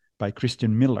Gap by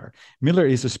Christian Miller. Miller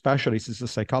is a specialist, he's a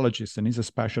psychologist, and he's a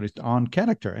specialist on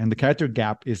character. And the character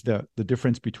gap is the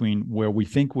difference between where we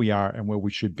think we are and where we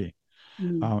should be.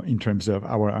 in terms of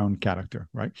our own character,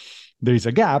 right? There is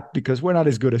a gap because we're not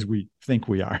as good as we think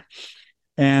we are.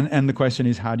 And the question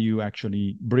is, how do you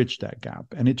actually bridge that gap?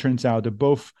 And it turns out that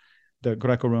both the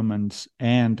Greco-Romans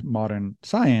and modern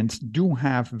science do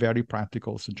have very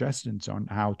practical suggestions on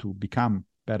how to become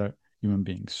better human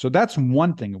beings. So that's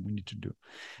one thing that we need to do.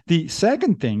 The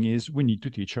second thing is we need to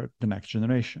teach the next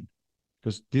generation,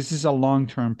 because this is a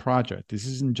long-term project. This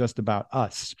isn't just about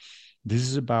us. This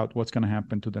is about what's going to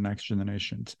happen to the next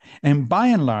generations. And by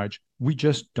and large, we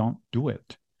just don't do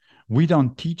it. We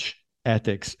don't teach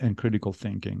ethics and critical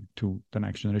thinking to the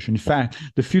next generation. In fact,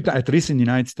 at least in the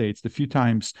United States, the few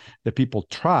times that people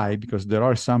try, because there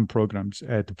are some programs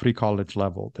at the pre-college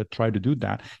level that try to do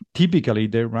that, typically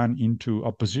they run into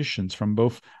oppositions from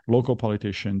both local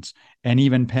politicians and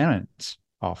even parents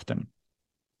often,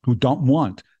 who don't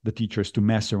want the teachers to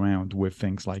mess around with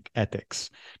things like ethics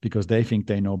because they think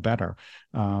they know better,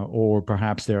 or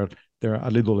perhaps they're a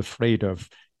little afraid of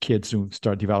kids who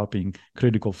start developing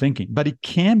critical thinking. But it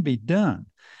can be done.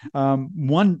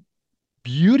 One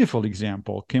beautiful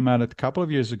example came out a couple of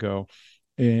years ago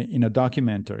in a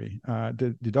documentary.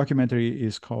 The documentary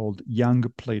is called Young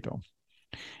Plato,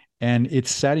 and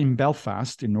it's set in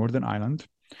Belfast in Northern Ireland.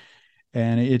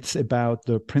 And it's about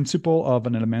the principal of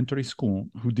an elementary school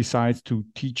who decides to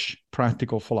teach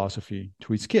practical philosophy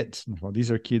to his kids. Well,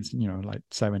 these are kids, like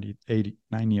 70, 80,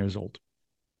 90 years old.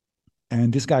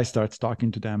 And this guy starts talking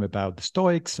to them about the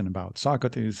Stoics and about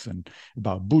Socrates and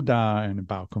about Buddha and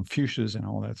about Confucius and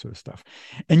all that sort of stuff.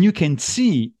 And you can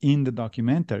see in the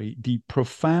documentary the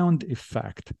profound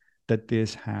effect that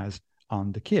this has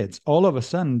on the kids. All of a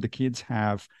sudden, the kids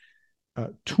have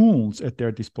tools at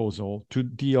their disposal to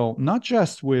deal not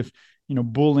just with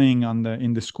bullying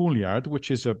in the schoolyard, which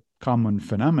is a common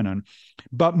phenomenon,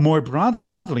 but more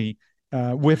broadly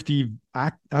with the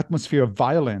atmosphere of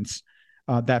violence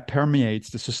that permeates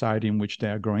the society in which they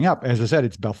are growing up. As I said,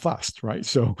 it's Belfast, right?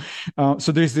 So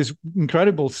there's this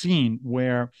incredible scene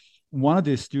where one of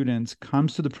the students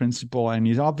comes to the principal and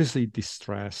he's obviously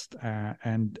distressed,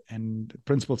 and the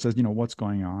principal says, what's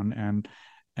going on?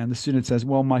 And the student says,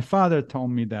 well, my father told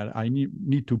me that I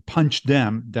need to punch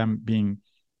them being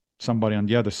somebody on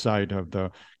the other side of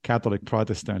the Catholic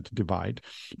Protestant divide,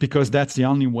 because that's the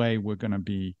only way we're going to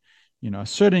be,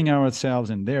 asserting ourselves,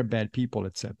 and they're bad people,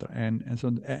 etc. And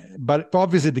so, but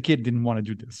obviously the kid didn't want to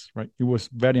do this, right? He was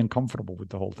very uncomfortable with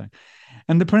the whole thing.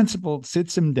 And the principal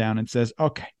sits him down and says,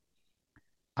 okay,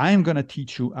 I am going to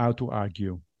teach you how to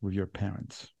argue with your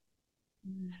parents.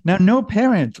 Now, no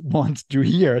parent wants to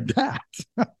hear that.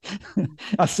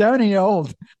 A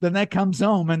 70-year-old then comes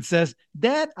home and says,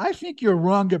 Dad, I think you're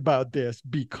wrong about this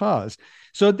because.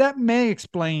 So that may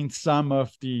explain some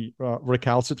of the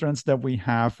recalcitrance that we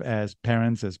have as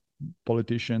parents, as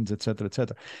politicians, et cetera, et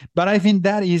cetera. But I think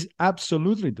that is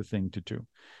absolutely the thing to do.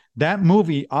 That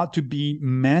movie ought to be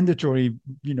mandatory,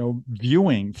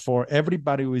 viewing for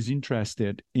everybody who is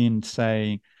interested in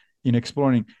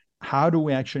exploring how do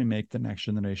we actually make the next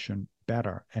generation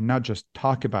better and not just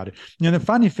talk about it. The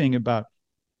funny thing about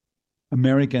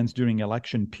Americans during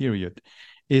election period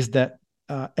is that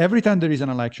every time there is an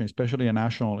election, especially a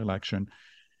national election,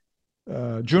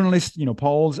 journalists,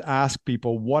 polls ask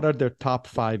people, what are their top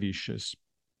 5 issues?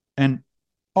 And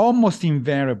almost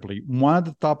invariably, one of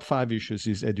the top 5 issues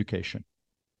is education.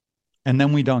 And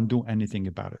then we don't do anything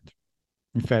about it.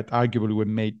 In fact, arguably, we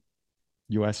made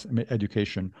U.S.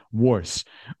 education worse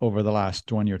over the last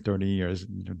 20 or 30 years.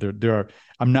 There are,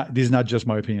 this is not just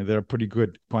my opinion, there are pretty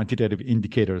good quantitative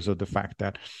indicators of the fact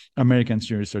that American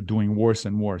students are doing worse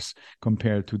and worse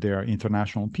compared to their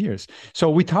international peers. So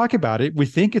we talk about it, we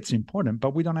think it's important,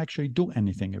 but we don't actually do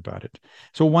anything about it.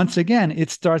 So once again,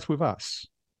 it starts with us.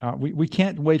 We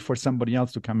can't wait for somebody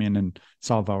else to come in and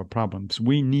solve our problems.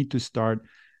 We need to start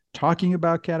talking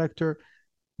about character,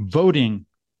 voting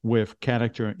with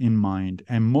character in mind,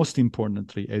 and most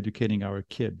importantly, educating our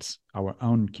kids, our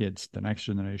own kids, the next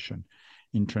generation,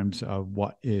 in terms of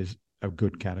what is a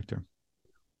good character.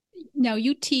 Now,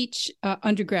 you teach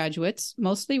undergraduates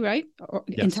mostly, right? Or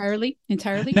yes. Entirely?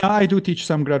 No, I do teach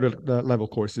some graduate level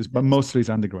courses, but mostly it's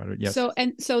undergraduate, yes.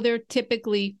 So they're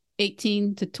typically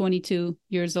 18 to 22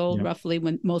 years old, roughly,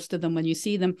 when most of them, when you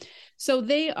see them. So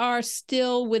they are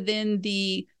still within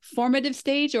the formative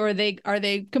stage, or are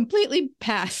they completely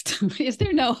past? Is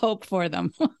there no hope for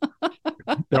them?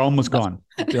 They're almost gone.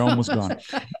 They're almost gone.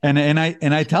 And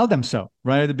I tell them so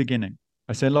right at the beginning.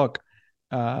 I say, look,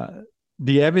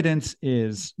 the evidence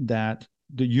is that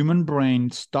the human brain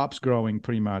stops growing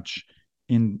pretty much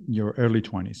in your early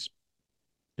 20s.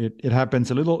 It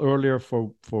happens a little earlier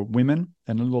for women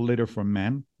and a little later for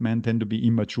men. Men tend to be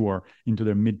immature into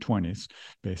their mid-20s,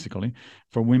 basically.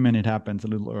 For women, it happens a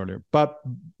little earlier. But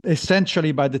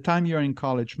essentially, by the time you're in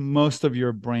college, most of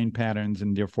your brain patterns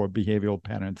and therefore behavioral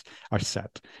patterns are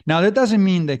set. Now, that doesn't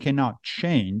mean they cannot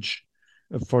change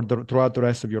throughout the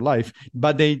rest of your life,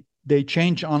 but they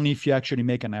change only if you actually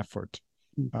make an effort.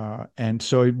 And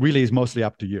so it really is mostly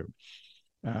up to you.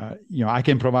 I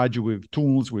can provide you with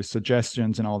tools, with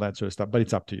suggestions and all that sort of stuff, but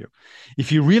it's up to you.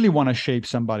 If you really want to shape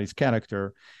somebody's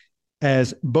character,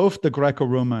 as both the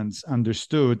Greco-Romans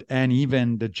understood and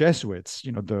even the Jesuits,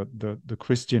 the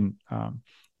Christian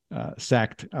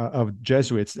sect of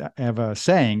Jesuits have a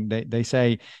saying. They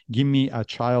say, give me a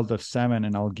child of 7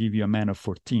 and I'll give you a man of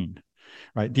 14,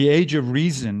 right? The age of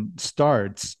reason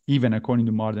starts, even according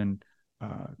to modern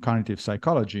cognitive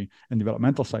psychology and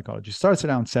developmental psychology, starts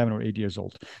around 7 or 8 years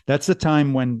old. That's the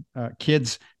time when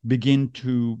kids begin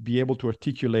to be able to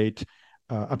articulate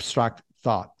abstract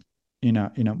thought in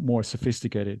a more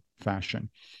sophisticated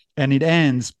fashion. And it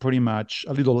ends pretty much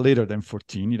a little later than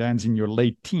 14. It ends in your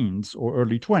late teens or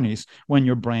early 20s when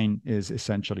your brain is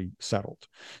essentially settled.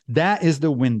 That is the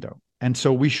window. And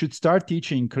so we should start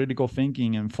teaching critical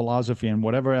thinking and philosophy and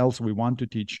whatever else we want to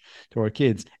teach to our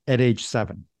kids at age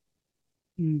 7.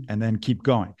 And then keep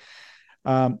going.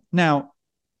 Now,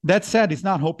 that said, it's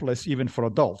not hopeless even for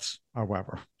adults,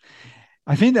 however.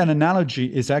 I think that analogy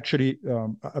is actually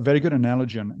a very good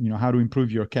analogy on how to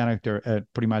improve your character at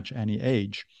pretty much any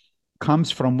age.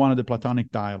 Comes from one of the Platonic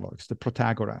dialogues, the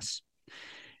Protagoras.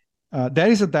 That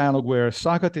is a dialogue where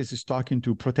Socrates is talking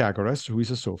to Protagoras, who is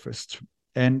a sophist.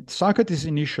 And Socrates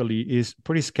initially is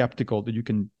pretty skeptical that you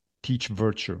can teach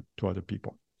virtue to other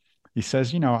people. He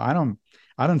says,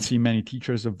 I don't see many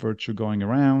teachers of virtue going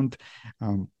around.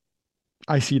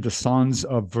 I see the sons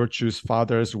of virtuous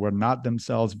fathers who are not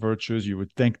themselves virtuous. You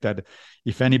would think that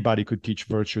if anybody could teach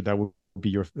virtue, that would be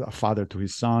your father to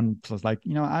his son. So it's like,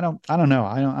 I don't know.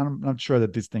 I'm not sure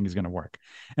that this thing is going to work.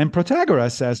 And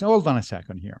Protagoras says, hold on a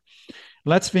second here.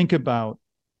 Let's think about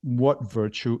what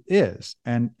virtue is.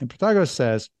 And Protagoras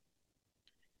says,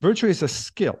 virtue is a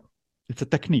skill. It's a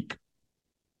technique.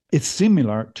 It's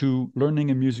similar to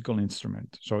learning a musical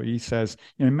instrument. So he says,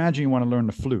 imagine you want to learn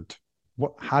the flute.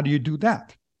 How do you do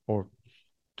that? Or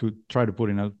to try to put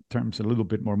in terms a little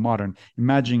bit more modern,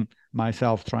 imagine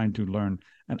myself trying to learn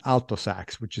an alto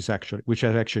sax, which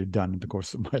I've actually done in the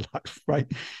course of my life, right?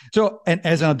 So, and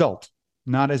as an adult,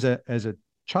 not as a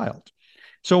child.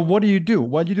 So what do you do?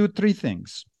 Well, you do 3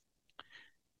 things.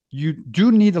 You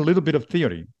do need a little bit of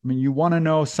theory. I mean, you want to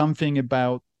know something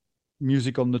about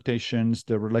musical notations,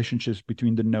 the relationships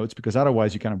between the notes, because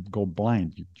otherwise you kind of go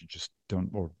blind. You just don't,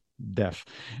 or deaf.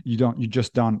 You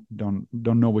just don't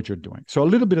know what you're doing. So a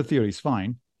little bit of theory is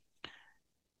fine.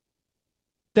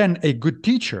 Then a good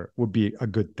teacher would be a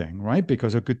good thing, right?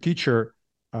 Because a good teacher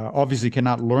obviously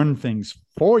cannot learn things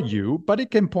for you, but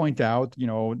it can point out,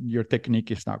 your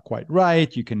technique is not quite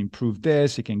right. You can improve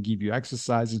this. It can give you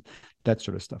exercises, that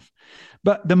sort of stuff.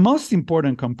 But the most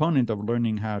important component of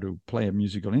learning how to play a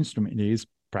musical instrument is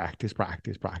practice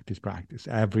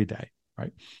every day,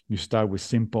 right? You start with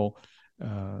simple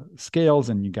scales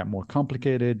and you get more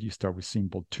complicated. You start with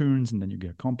simple tunes and then you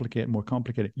get more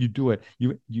complicated. You do it.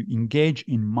 You engage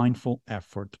in mindful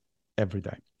effort every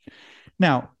day.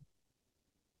 Now,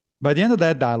 by the end of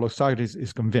that dialogue, Socrates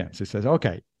is convinced. He says,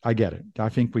 okay, I get it. I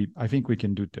think we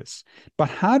can do this. But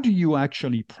how do you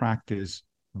actually practice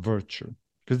virtue?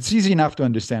 Because it's easy enough to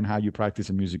understand how you practice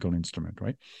a musical instrument,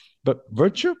 right? But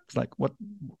virtue, it's like,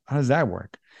 how does that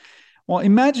work? Well,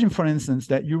 imagine, for instance,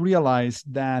 that you realize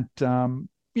that,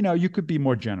 you could be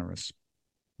more generous,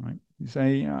 right? You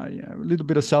say, a little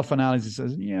bit of self-analysis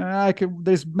says,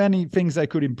 there's many things I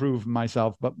could improve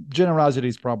myself, but generosity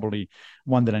is probably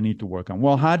one that I need to work on.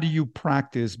 Well, how do you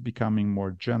practice becoming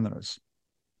more generous?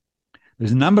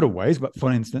 There's a number of ways, but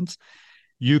for instance,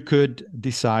 you could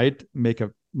make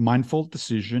a mindful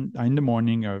decision in the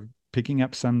morning of picking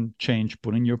up some change,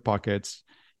 put in your pockets,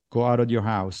 go out of your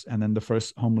house, and then the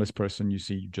first homeless person you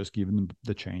see, you just give them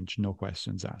the change, no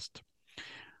questions asked.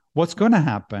 What's going to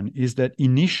happen is that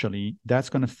initially that's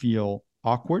going to feel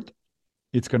awkward.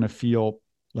 It's going to feel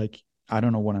like, I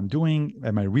don't know what I'm doing.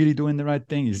 Am I really doing the right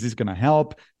thing? Is this going to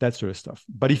help? That sort of stuff.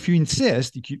 But if you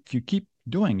insist, if you keep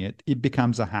doing it, it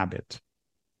becomes a habit.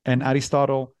 And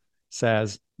Aristotle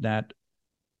says that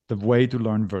the way to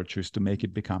learn virtue is to make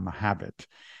it become a habit.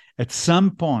 At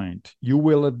some point, you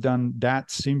will have done that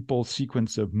simple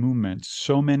sequence of movements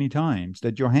so many times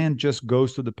that your hand just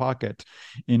goes to the pocket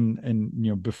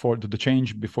before to the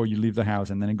change before you leave the house,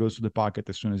 and then it goes to the pocket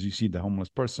as soon as you see the homeless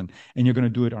person, and you're going to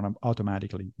do it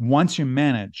automatically. Once you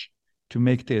manage to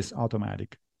make this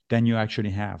automatic, then you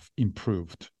actually have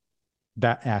improved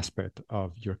that aspect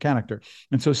of your character.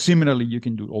 And so similarly, you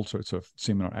can do all sorts of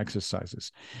similar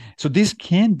exercises. So this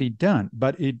can be done,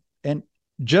 and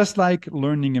just like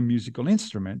learning a musical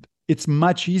instrument, it's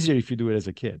much easier if you do it as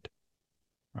a kid,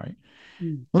 right?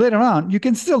 Mm. Later on, you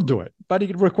can still do it, but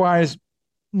it requires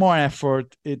more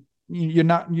effort. You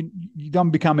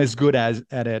don't become as good at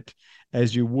it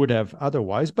as you would have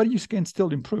otherwise, but you can still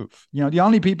improve. The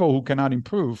only people who cannot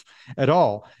improve at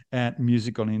all at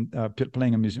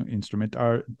playing a musical instrument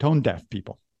are tone deaf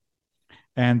people.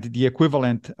 And the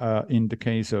equivalent in the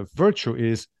case of virtue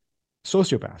is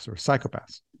sociopaths or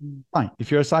psychopaths. Fine.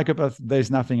 If you're a psychopath, there's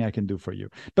nothing I can do for you.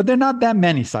 But there are not that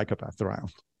many psychopaths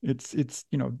around. It's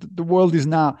the world is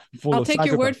not full of psychopaths. I'll take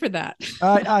your word for that.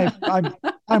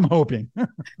 I'm hoping.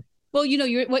 Well,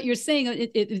 what you're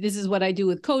saying, this is what I do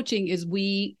with coaching, is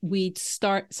we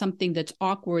start something that's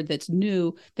awkward, that's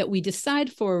new, that we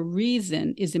decide for a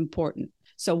reason is important.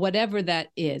 So whatever that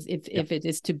is, if it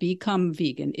is to become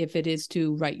vegan, if it is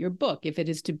to write your book, if it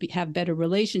is to have better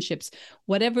relationships,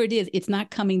 whatever it is, it's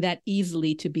not coming that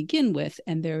easily to begin with.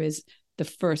 And there is the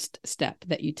first step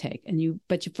that you take,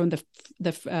 but from the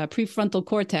prefrontal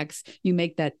cortex, you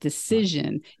make that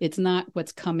decision. Right. It's not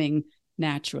what's coming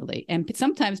naturally. And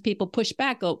sometimes people push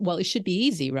back, well, it should be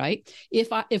easy, right?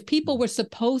 If people were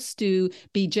supposed to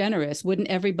be generous, wouldn't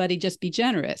everybody just be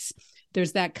generous?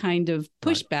 There's that kind of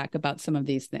pushback about some of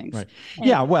these things. Right.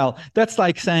 Yeah. Well, that's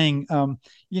like saying,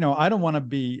 I don't want to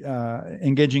be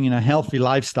engaging in a healthy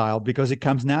lifestyle because it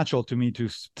comes natural to me to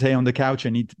stay on the couch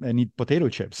and eat potato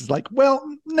chips. It's like, well,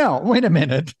 no, wait a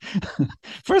minute.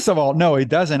 First of all, no, it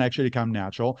doesn't actually come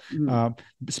natural.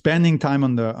 Spending time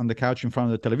on the couch in front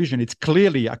of the television, it's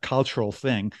clearly a cultural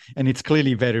thing, and it's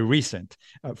clearly very recent.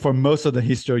 For most of the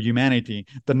history of humanity,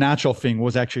 the natural thing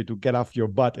was actually to get off your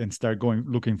butt and start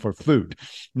looking for food.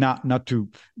 Not to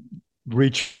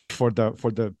reach for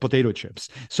the potato chips.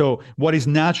 So what is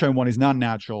natural and what is not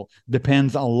natural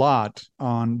depends a lot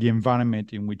on the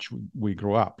environment in which we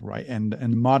grow up, right? And the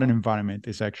modern environment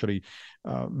is actually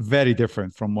very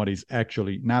different from what is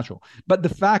actually natural. But the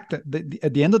fact that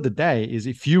at the end of the day is,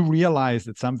 if you realize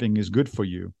that something is good for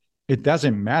you, it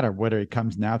doesn't matter whether it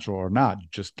comes natural or not. You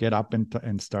just get up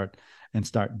and start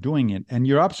doing it. And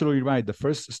you're absolutely right. The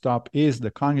first stop is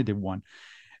the cognitive one.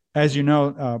 As you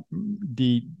know,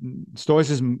 the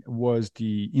Stoicism was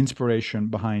the inspiration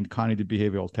behind cognitive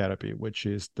behavioral therapy, which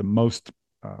is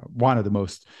one of the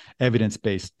most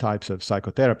evidence-based types of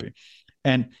psychotherapy.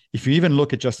 And if you even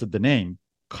look at just at the name,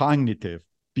 cognitive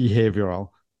behavioral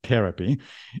therapy,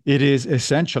 it is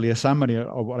essentially a summary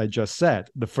of what I just said.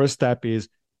 The first step is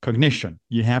cognition.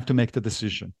 You have to make the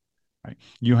decision. Right?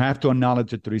 You have to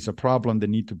acknowledge that there is a problem that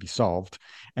needs to be solved,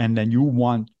 and then you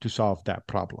want to solve that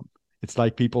problem. It's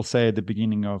like people say at the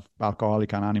beginning of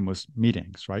Alcoholics Anonymous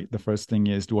meetings, right? The first thing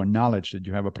is to acknowledge that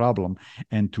you have a problem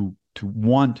and to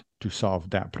want to solve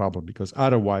that problem, because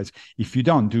otherwise, if you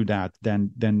don't do that,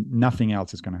 then nothing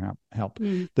else is going to help.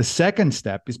 The second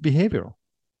step is behavioral.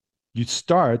 You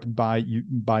start by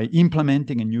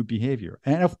implementing a new behavior.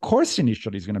 And of course,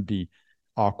 initially it's going to be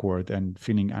awkward and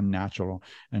feeling unnatural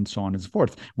and so on and so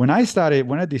forth. When I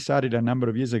decided a number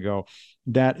of years ago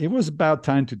that it was about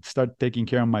time to start taking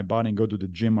care of my body and go to the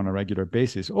gym on a regular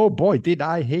basis, oh boy, did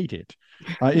I hate it.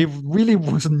 It really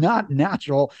was not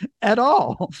natural at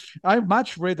all. I'd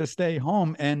much rather stay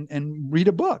home and read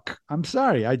a book. I'm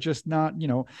sorry. I just not,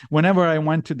 whenever I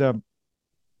went to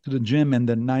the gym and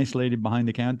the nice lady behind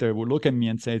the counter would look at me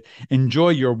and say, enjoy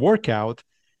your workout,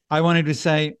 I wanted to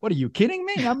say, what, are you kidding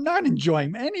me? I'm not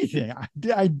enjoying anything.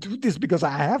 I do this because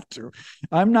I have to.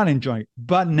 I'm not enjoying it.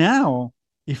 But now,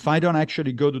 if I don't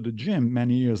actually go to the gym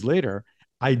many years later,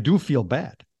 I do feel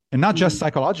bad. And not just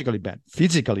psychologically bad,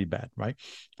 physically bad, right?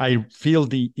 I feel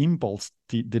the impulse,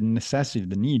 the necessity,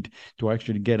 the need to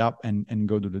actually get up and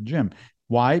go to the gym.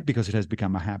 Why? Because it has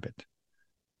become a habit.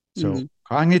 So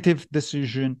cognitive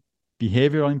decision,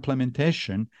 behavioral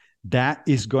implementation, that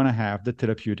is going to have the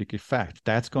therapeutic effect.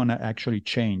 That's going to actually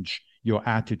change your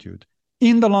attitude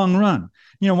in the long run.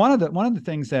 One of the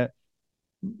things that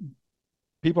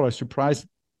people are surprised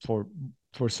for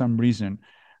some reason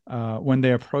when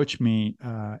they approach me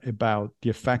about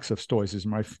the effects of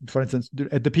Stoicism. For instance,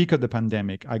 at the peak of the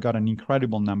pandemic, I got an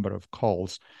incredible number of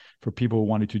calls for people who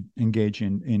wanted to engage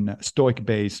in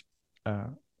Stoic-based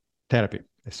therapy,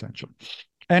 essentially.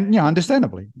 And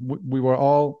understandably, we were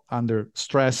all under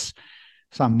stress,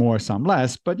 some more, some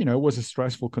less, but it was a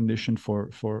stressful condition for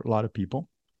a lot of people.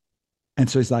 And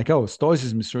so it's like, oh,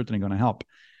 stoicism is certainly going to help.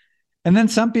 And then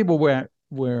some people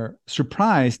were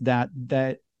surprised that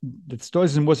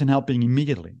stoicism wasn't helping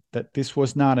immediately. That this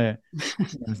was not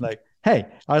it's like, hey,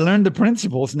 I learned the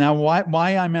principles. Now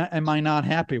why am I not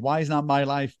happy? Why is not my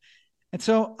life? And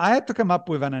so I had to come up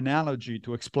with an analogy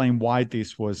to explain why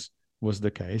this was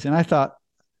the case. And I thought,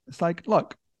 it's like,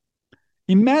 look,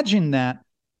 imagine that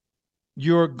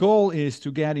your goal is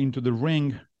to get into the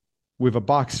ring with a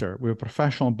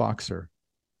professional boxer,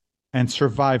 and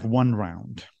survive one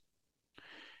round.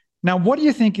 Now, what do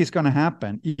you think is going to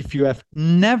happen if you have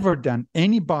never done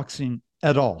any boxing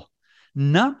at all,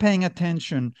 not paying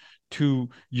attention to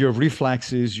your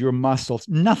reflexes, your muscles,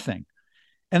 nothing?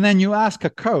 And then you ask a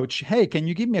coach, hey, can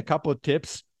you give me a couple of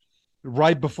tips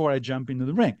right before I jump into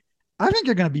the ring? I think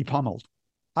you're going to be pummeled.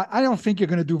 I don't think you're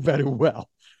going to do very well,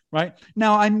 right?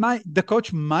 Now, the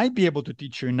coach might be able to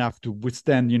teach you enough to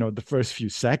withstand, the first few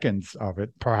seconds of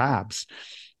it, perhaps,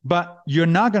 but you're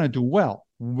not going to do well.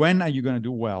 When are you going to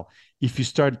do well? If you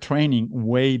start training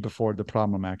way before the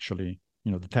problem actually,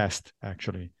 the test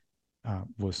actually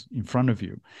was in front of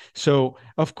you. So,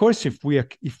 of course, if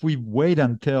we wait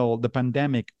until the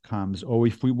pandemic comes, or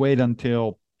if we wait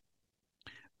until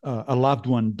a loved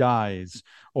one dies,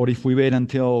 or if we wait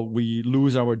until we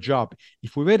lose our job,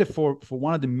 if we waited for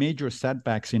one of the major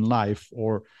setbacks in life,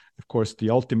 or of course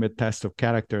the ultimate test of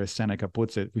character, as Seneca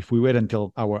puts it, if we wait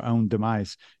until our own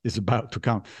demise is about to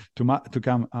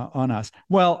come on us,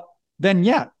 well, then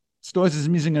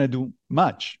stoicism isn't going to do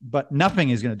much, but nothing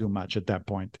is going to do much at that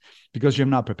point, because you're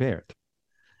not prepared.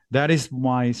 That is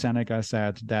why Seneca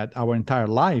said that our entire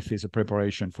life is a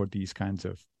preparation for these kinds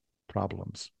of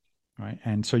problems. Right.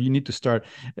 And so you need to start.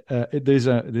 There's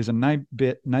a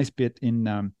nice bit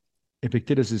in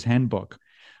Epictetus's handbook,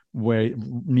 where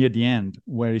near the end,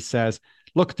 where he says,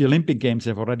 look, the Olympic Games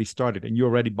have already started and you're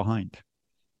already behind.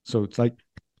 So it's like,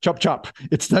 chop, chop.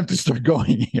 It's time to start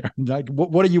going here. Like,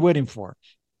 what are you waiting for?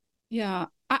 Yeah.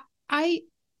 I've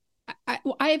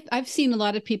seen a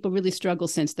lot of people really struggle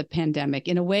since the pandemic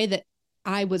in a way that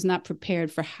I was not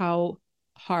prepared for how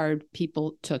hard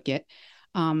people took it.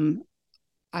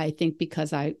 I think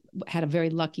because I had a very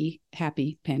lucky,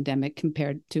 happy pandemic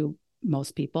compared to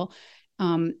most people.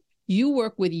 You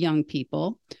work with young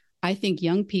people. I think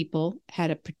young people had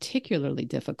a particularly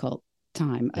difficult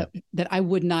time that I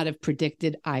would not have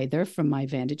predicted either from my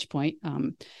vantage point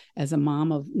as a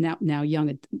mom of now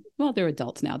young, well, they're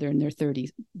adults now, they're in their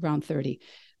 30s, around 30.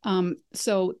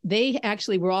 So they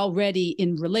actually were already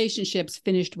in relationships,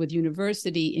 finished with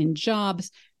university, in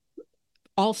jobs,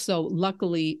 also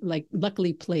luckily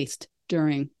placed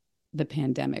during the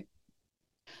pandemic.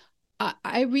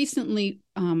 I recently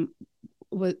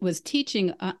was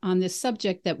teaching on this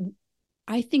subject that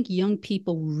I think young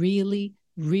people really,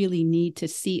 really need to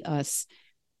see us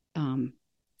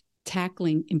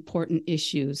tackling important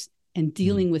issues and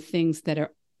dealing with things that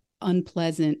are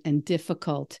unpleasant and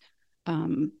difficult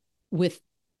with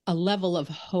a level of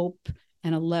hope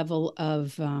and a level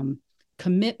of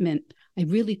commitment. I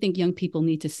really think young people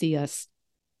need to see us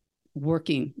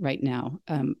working right now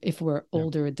if we're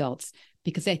older adults,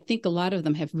 because I think a lot of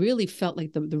them have really felt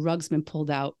like the rug's been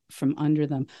pulled out from under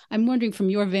them. I'm wondering, from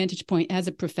your vantage point as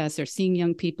a professor, seeing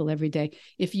young people every day,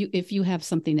 if you have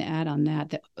something to add on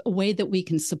that a way that we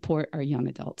can support our young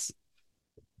adults.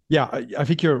 Yeah, I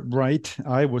think you're right.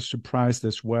 I was surprised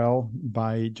as well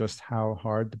by just how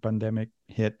hard the pandemic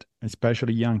hit,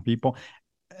 especially young people.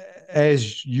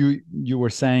 As you were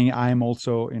saying, I'm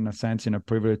also, in a sense, in a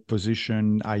privileged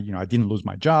position. I didn't lose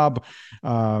my job.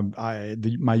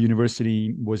 My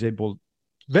university was able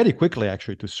very quickly,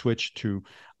 actually, to switch to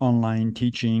online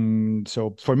teaching.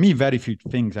 So for me, very few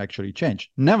things actually changed.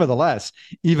 Nevertheless,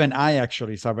 even I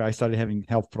started having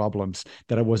health problems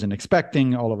that I wasn't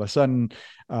expecting. All of a sudden,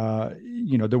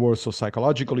 there were also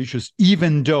psychological issues,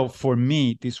 even though for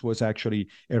me, this was actually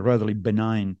a relatively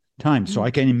benign time. So I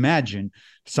can imagine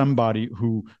somebody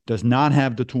who does not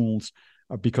have the tools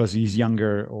because he's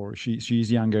younger, or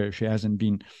she's younger, she hasn't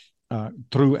been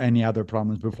through any other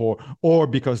problems before, or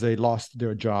because they lost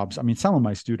their jobs. I mean, some of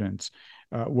my students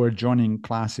were joining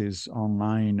classes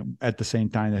online at the same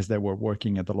time as they were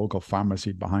working at the local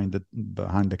pharmacy behind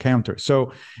the counter.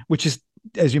 So, which is,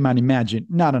 as you might imagine,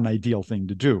 not an ideal thing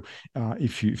to do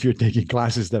if you're taking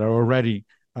classes that are already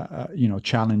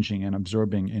challenging and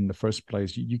absorbing in the first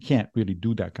place. You can't really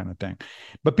do that kind of thing,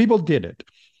 but people did it.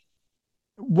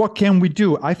 What can we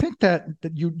do? I think that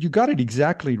you got it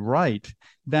exactly right.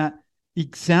 That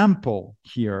example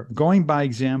here, going by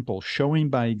example, showing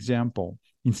by example,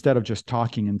 instead of just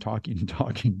talking and talking and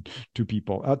talking to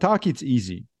people. Talk, it's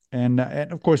easy. And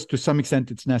of course, to some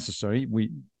extent, it's necessary.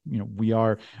 We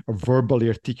are a verbally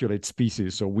articulate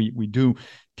species, so we do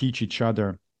teach each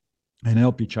other and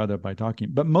help each other by talking.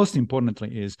 But most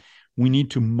importantly is we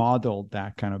need to model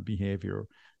that kind of behavior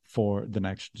for the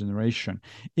next generation.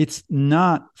 It's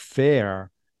not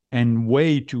fair and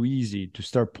way too easy to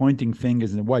start pointing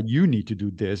fingers and what you need to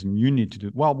do this and you need to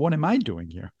do. Well, what am I doing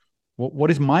here?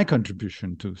 What is my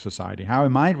contribution to society? How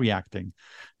am I reacting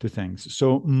to things?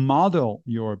 So model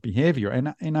your behavior.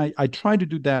 And I try to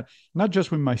do that, not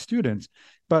just with my students,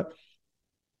 but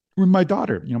with my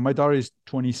daughter. My daughter is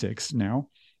 26 now.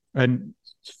 And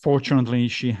fortunately,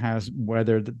 she has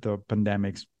weathered the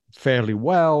pandemics fairly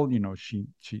well.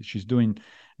 She's doing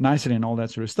nicely and all that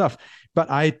sort of stuff. But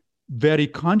I very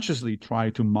consciously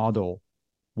try to model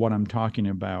what I'm talking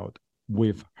about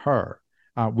with her.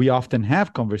 We often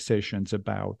have conversations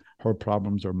about her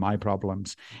problems or my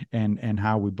problems and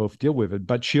how we both deal with it.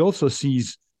 But she also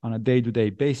sees on a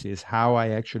day-to-day basis how I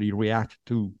actually react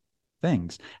to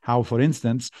things. How, for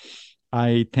instance,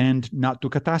 I tend not to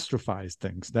catastrophize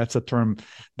things. That's a term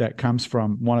that comes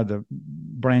from one of the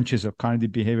branches of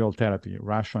cognitive behavioral therapy,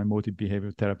 rational emotive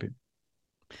behavioral therapy.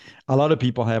 A lot of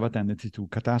people have a tendency to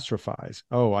catastrophize.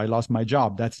 Oh, I lost my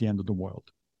job. That's the end of the world.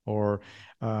 Or,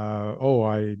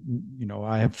 I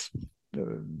have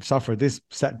suffered this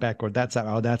setback or that's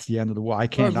the end of the world. I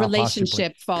can't. Or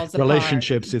relationship falls apart.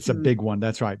 Relationships, it's a big one.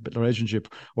 That's right. But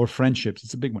relationship or friendships,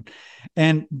 it's a big one.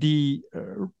 And the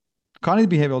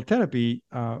cognitive behavioral therapy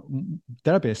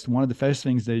therapists, one of the first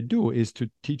things they do is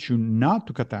to teach you not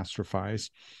to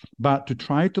catastrophize, but to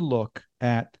try to look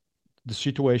at the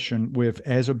situation with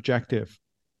as objective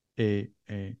a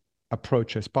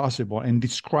approach as possible and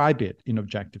describe it in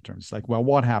objective terms. Like, well,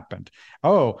 what happened?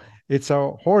 Oh, it's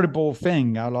a horrible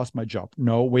thing. I lost my job.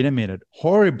 No, wait a minute.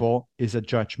 Horrible is a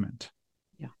judgment.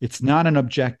 Yeah. It's not an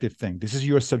objective thing. This is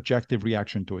your subjective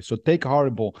reaction to it. So take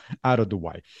horrible out of the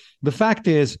way. The fact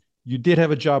is, you did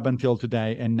have a job until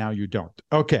today, and now you don't.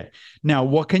 Okay. Now,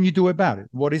 what can you do about it?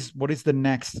 What is the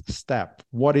next step?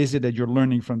 What is it that you're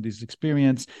learning from this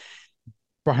experience?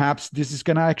 Perhaps this is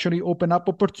going to actually open up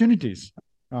opportunities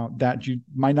that you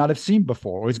might not have seen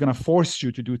before, or it's going to force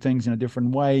you to do things in a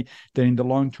different way that in the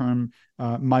long term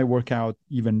might work out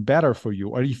even better for you,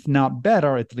 or if not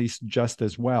better, at least just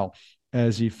as well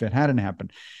as if it hadn't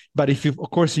happened. But if you,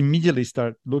 of course, immediately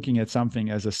start looking at something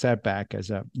as a setback,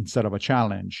 instead of a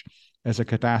challenge, as a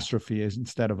catastrophe, as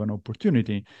instead of an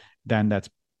opportunity, then that's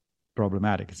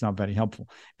problematic. It's not very helpful.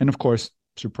 And of course,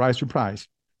 surprise, surprise,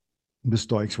 the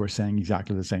Stoics were saying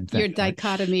exactly the same thing. Your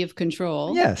dichotomy of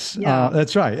control. Yes, yeah.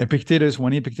 That's right.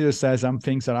 When Epictetus says some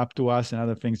things are up to us and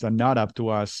other things are not up to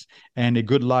us, and a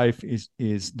good life is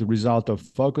the result of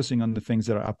focusing on the things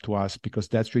that are up to us, because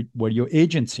that's where your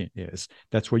agency is.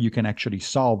 That's where you can actually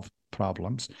solve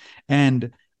problems.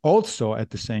 And also at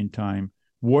the same time,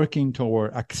 working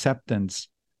toward acceptance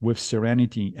with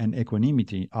serenity and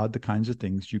equanimity are the kinds of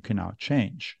things you cannot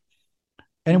change.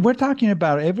 And we're talking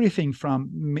about everything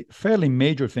from fairly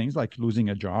major things like losing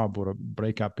a job or a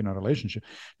breakup in a relationship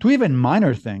to even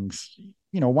minor things.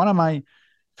 One of my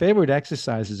favorite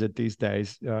exercises these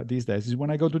days is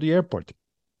when I go to the airport,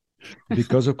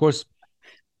 because of course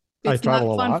I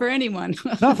travel a lot. It's not fun for anyone.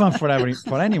 Not fun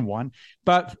for anyone.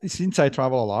 But since I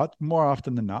travel a lot, more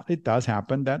often than not, it does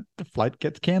happen that the flight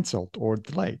gets canceled or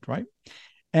delayed, right?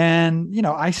 And,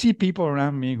 I see people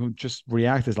around me who just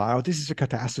react as like, oh, this is a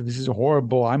catastrophe. This is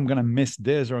horrible. I'm going to miss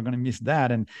this or I'm going to miss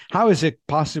that. And how is it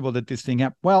possible that this thing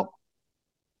happened? Well,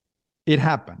 it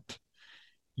happened.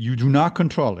 You do not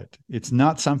control it. It's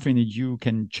not something that you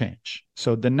can change.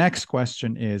 So the next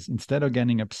question is, instead of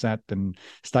getting upset and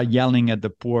start yelling at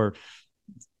the poor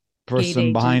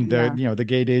person behind the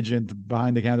gate agent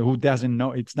behind the counter who doesn't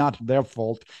know, it's not their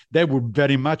fault. They would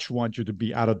very much want you to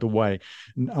be out of the way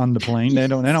on the plane. They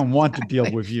don't want to deal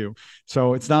with you.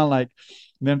 So it's not like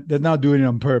they're not doing it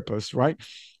on purpose, right?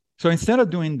 So instead of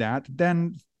doing that,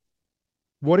 then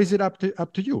what is it up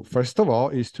to you? First of all,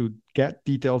 is to get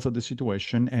details of the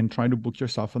situation and try to book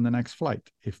yourself on the next flight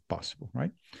if possible,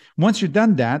 right? Once you've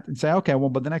done that and say, okay, well,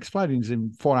 but the next flight is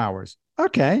in 4 hours.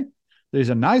 Okay. There's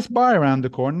a nice bar around the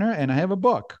corner and I have a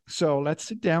book. So let's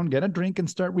sit down, get a drink and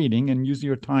start reading and use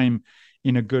your time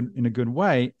in a good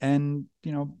way. And,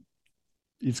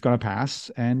 it's going to pass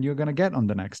and you're going to get on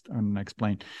the next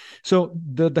plane. So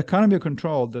the economy of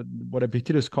control, what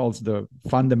Epictetus calls the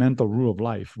fundamental rule of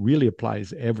life, really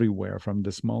applies everywhere, from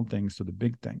the small things to the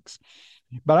big things.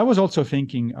 But I was also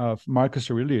thinking of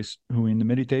Marcus Aurelius, who in the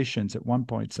Meditations at one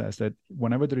point says that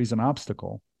whenever there is an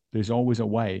obstacle, there's always a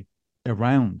way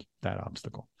around that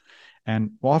obstacle.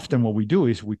 And often what we do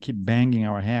is we keep banging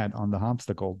our head on the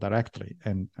obstacle directly.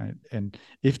 And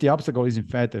if the obstacle is in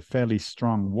fact a fairly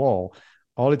strong wall,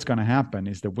 all it's going to happen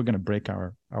is that we're going to break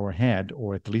our head,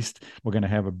 or at least we're going to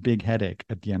have a big headache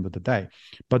at the end of the day.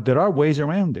 But there are ways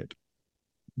around it.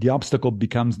 The obstacle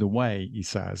becomes the way, he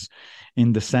says,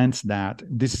 in the sense that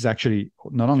this is actually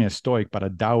not only a Stoic, but a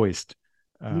Taoist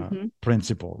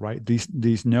principle, right?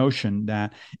 This notion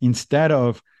that instead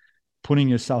of putting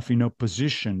yourself in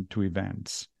opposition to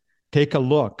events, take a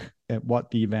look at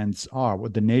what the events are,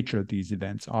 what the nature of these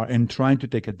events are, and trying to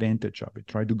take advantage of it.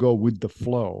 Try to go with the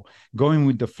flow. Going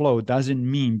with the flow doesn't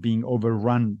mean being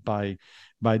overrun by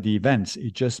the events.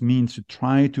 It just means to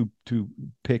try to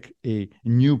pick a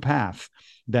new path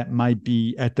that might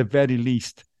be, at the very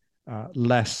least,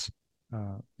 less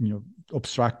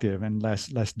obstructive and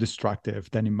less destructive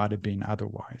than it might have been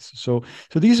otherwise. So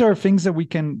these are things that we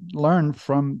can learn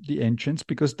from the ancients,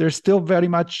 because they're still very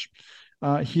much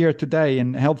here today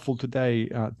and helpful today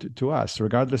to us,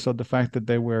 regardless of the fact that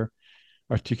they were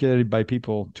articulated by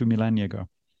people 2 millennia ago.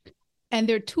 And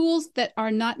they're tools that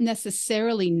are not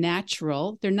necessarily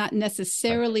natural. They're not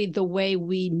necessarily the way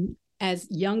we, as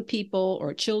young people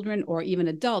or children or even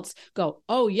adults, go,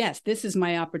 oh, yes, this is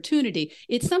my opportunity.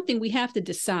 It's something we have to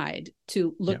decide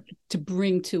to look to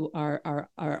bring to our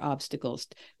obstacles.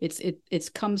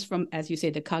 It comes from, as you say,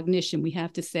 the cognition. We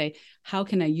have to say, how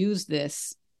can I use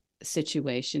this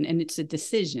situation? And it's a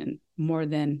decision more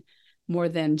than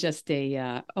just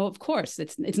a of course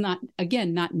it's not,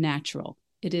 again, not natural.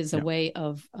 It is a way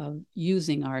of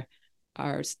using our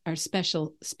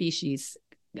special species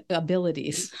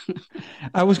abilities.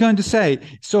 I was going to say,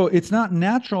 so it's not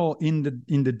natural in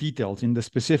the details, in the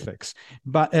specifics,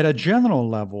 but at a general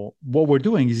level, what we're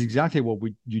doing is exactly what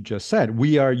you just said.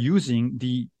 We are using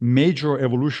the major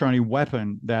evolutionary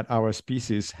weapon that our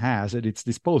species has at its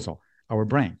disposal, our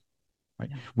brain. Right?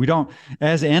 Yeah. We don't,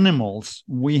 as animals,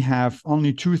 we have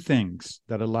only two things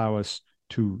that allow us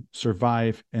to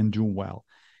survive and do well.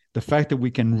 The fact that we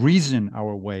can reason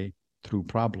our way through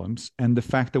problems, and the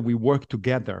fact that we work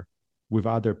together with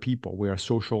other people. We are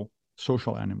social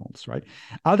animals, right?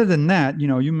 Other than that,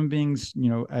 human beings,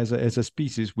 as a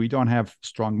species, we don't have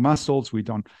strong muscles. We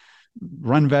don't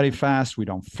run very fast. We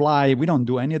don't fly. We don't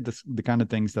do any of the kind of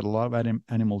things that a lot of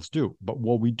animals do. But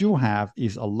what we do have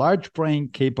is a large brain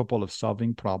capable of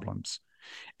solving problems,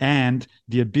 and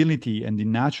the ability and the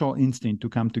natural instinct to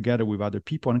come together with other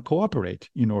people and cooperate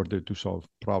in order to solve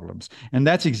problems. And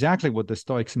that's exactly what the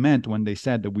Stoics meant when they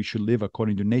said that we should live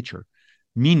according to nature,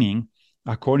 meaning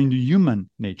according to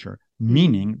human nature,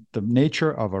 meaning the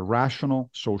nature of a rational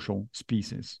social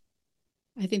species.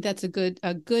 I think that's a good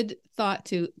thought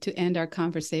to end our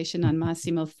conversation on,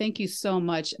 Massimo. Thank you so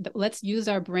much. Let's use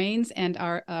our brains and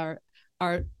our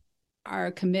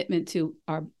commitment to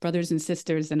our brothers and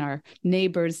sisters and our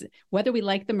neighbors, whether we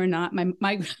like them or not.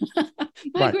 My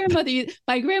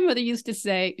grandmother used to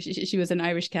say, she was an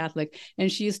Irish Catholic,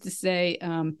 and she used to say,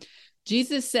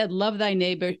 Jesus said, love thy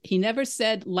neighbor. He never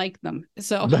said like them.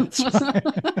 So that's right.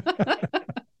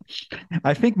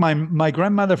 I think my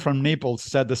grandmother from Naples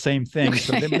said the same thing. Okay.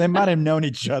 So they might have known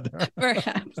each other.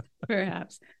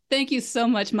 Perhaps. Thank you so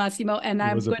much, Massimo. And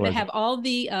I'm going to have all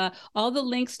the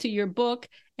links to your book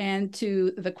and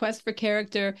to the Quest for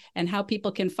Character, and how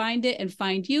people can find it and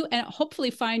find you, and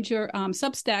hopefully find your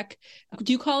Substack.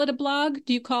 Do you call it a blog?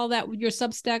 Do you call that your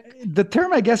Substack? The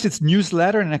term, I guess, it's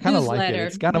newsletter, and I kind of like it.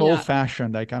 It's kind of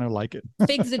old-fashioned. I kind of like it.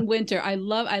 Figs in Winter. I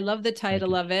love the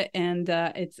title of it, and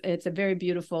it's a very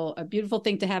beautiful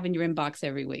thing to have in your inbox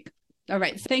every week. All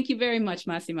right. Thank you very much,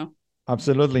 Massimo.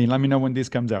 Absolutely. Let me know when this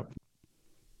comes out.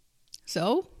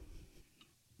 So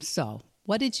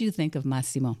what did you think of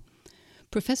Massimo?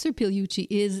 Professor Pigliucci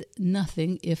is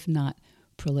nothing if not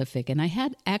prolific. And I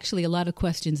had actually a lot of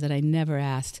questions that I never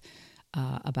asked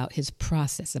about his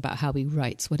process, about how he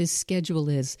writes, what his schedule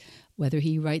is, whether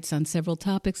he writes on several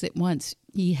topics at once.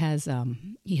 He has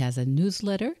a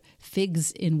newsletter,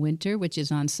 Figs in Winter, which is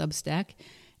on Substack.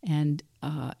 And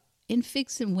in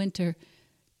Figs in Winter,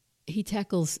 he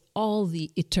tackles all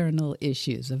the eternal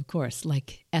issues, of course,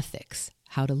 like ethics,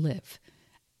 how to live,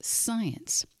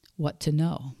 science, what to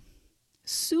know,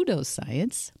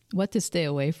 pseudoscience, what to stay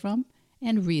away from,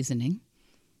 and reasoning,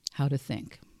 how to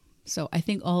think. So I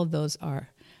think all of those are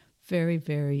very,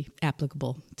 very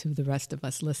applicable to the rest of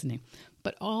us listening.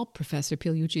 But all Professor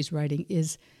Pigliucci's writing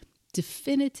is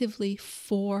definitively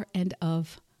for and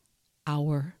of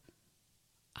our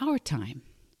time,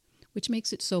 which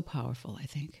makes it so powerful, I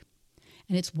think.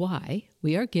 And it's why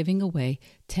we are giving away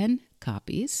 10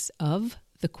 copies of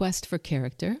The Quest for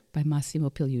Character by Massimo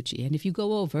Pigliucci. And if you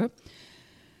go over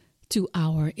to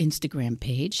our Instagram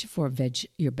page for Veg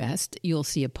Your Best. You'll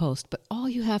see a post, but all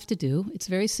you have to do, it's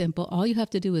very simple. All you have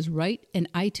to do is write an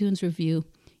iTunes review,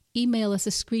 email us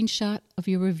a screenshot of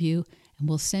your review, and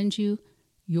we'll send you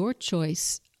your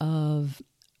choice of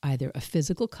either a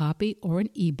physical copy or an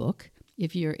ebook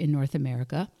if you're in North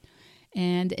America,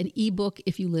 and an ebook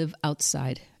if you live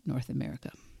outside North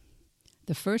America.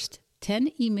 The first 10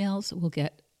 emails will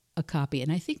get a copy,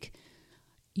 and I think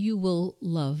you will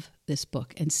love this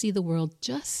book and see the world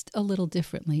just a little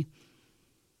differently.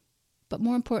 But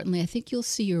more importantly, I think you'll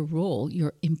see your role,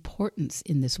 your importance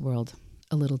in this world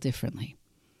a little differently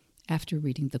after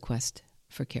reading The Quest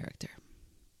for Character.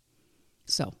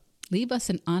 So, leave us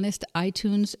an honest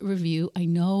iTunes review. I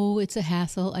know it's a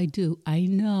hassle. I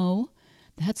know.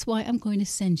 That's why I'm going to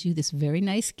send you this very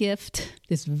nice gift,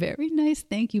 this very nice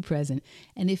thank you present.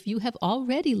 And if you have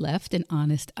already left an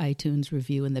honest iTunes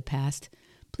review in the past,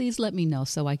 please let me know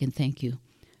so I can thank you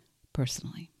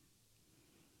personally.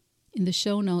 In the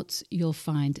show notes, you'll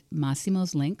find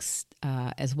Massimo's links,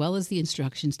 as well as the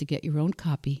instructions to get your own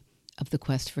copy of The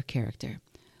Quest for Character,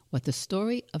 what the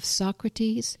story of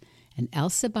Socrates and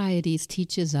Alcibiades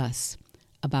teaches us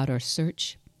about our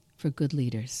search for good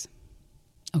leaders.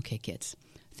 Okay, kids,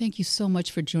 thank you so much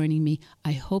for joining me.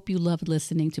 I hope you loved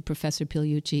listening to Professor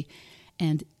Pigliucci.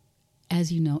 And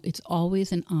as you know, it's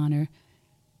always an honor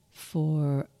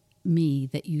for me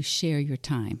that you share your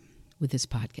time with this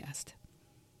podcast.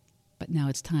 But now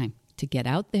it's time to get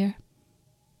out there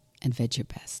and veg your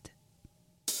best.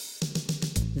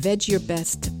 Veg Your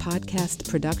Best podcast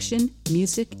production,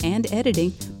 music, and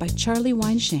editing by Charlie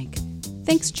Weinshank.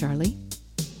 Thanks, Charlie.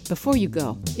 Before you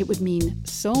go, it would mean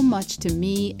so much to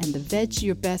me and the Veg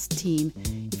Your Best team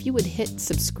if you would hit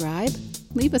subscribe,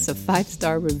 leave us a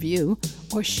 5-star review,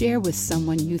 or share with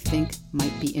someone you think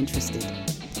might be interested.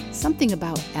 Something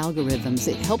about algorithms,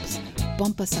 it helps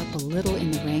bump us up a little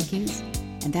in the rankings,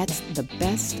 and that's the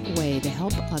best way to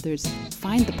help others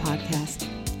find the podcast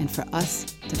and for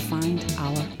us to find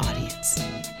our audience.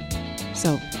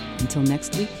 So, until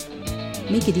next week,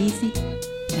 make it easy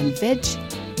and veg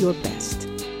your best.